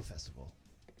go to a festival.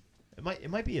 It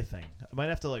might be a thing. I might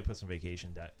have to like put some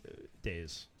vacation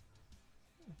days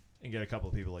and get a couple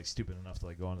of people like stupid enough to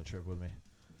like go on the trip with me.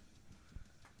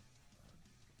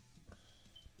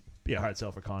 Be a hard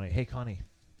sell for Connie. Hey, Connie.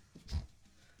 I'm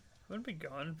gonna be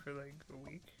gone for like a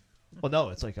week. Well, no,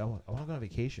 it's like I want to go on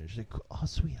vacation. She's like, oh,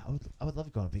 sweet. I would love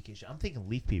to go on vacation. I'm thinking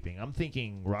leaf peeping. I'm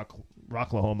thinking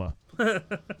Rocklahoma.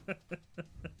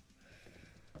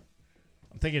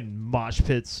 I'm thinking mosh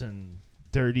pits and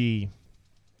dirty,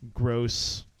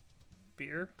 gross,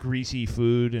 Beer. greasy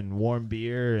food and warm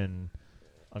beer and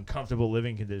uncomfortable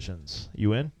living conditions.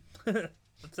 You in? That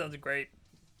sounds great.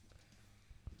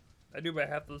 I do about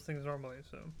half those things normally,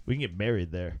 so. We can get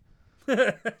married there.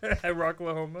 At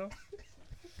Rocklahoma.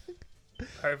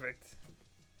 Perfect.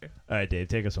 All right, Dave,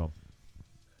 take us home.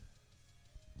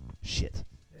 Shit.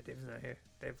 Yeah, Dave's not here.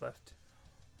 Dave left.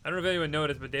 I don't know if anyone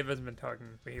noticed, but Dave hasn't been talking.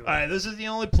 But he left. All right, this is the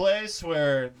only place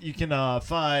where you can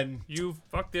find. You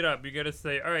fucked it up. You gotta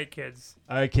say, all right, kids.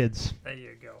 All right, kids. There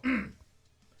you go.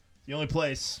 The only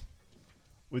place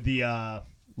with the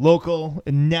local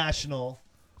and national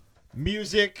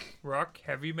music Rock,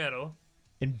 heavy metal.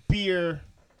 and beer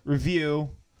review.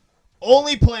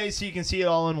 Only place you can see it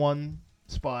all in one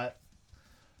spot.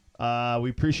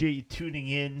 We appreciate you tuning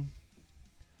in.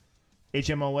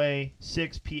 HMOA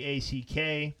 6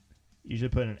 PACK. Usually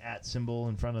put an @ symbol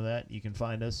in front of that. You can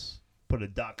find us. Put a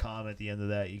 .com at the end of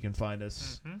that. You can find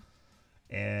us.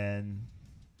 And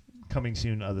coming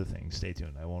soon, other things. Stay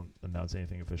tuned. I won't announce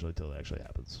anything officially until it actually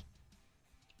happens.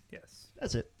 Yes.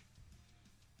 That's it.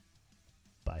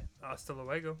 Bye. Hasta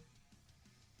luego.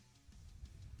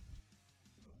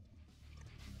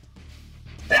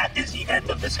 That is the end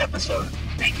of this episode.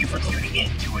 Thank you for tuning in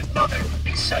to another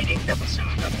exciting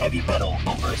episode of Heavy Metal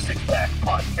Over a Six Pack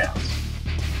podcast.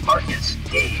 Marcus,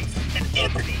 Dave, and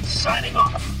Anthony signing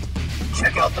off.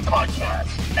 Check out the podcast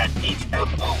at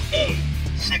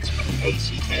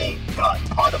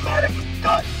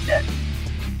hmoa6pack.podomatic.net.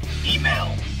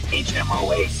 Email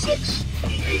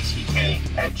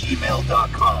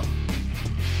hmoa6pack@gmail.com.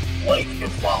 Like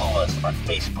and follow us on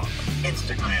Facebook,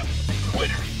 Instagram, and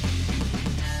Twitter.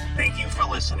 Thank you for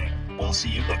listening. We'll see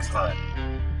you next time.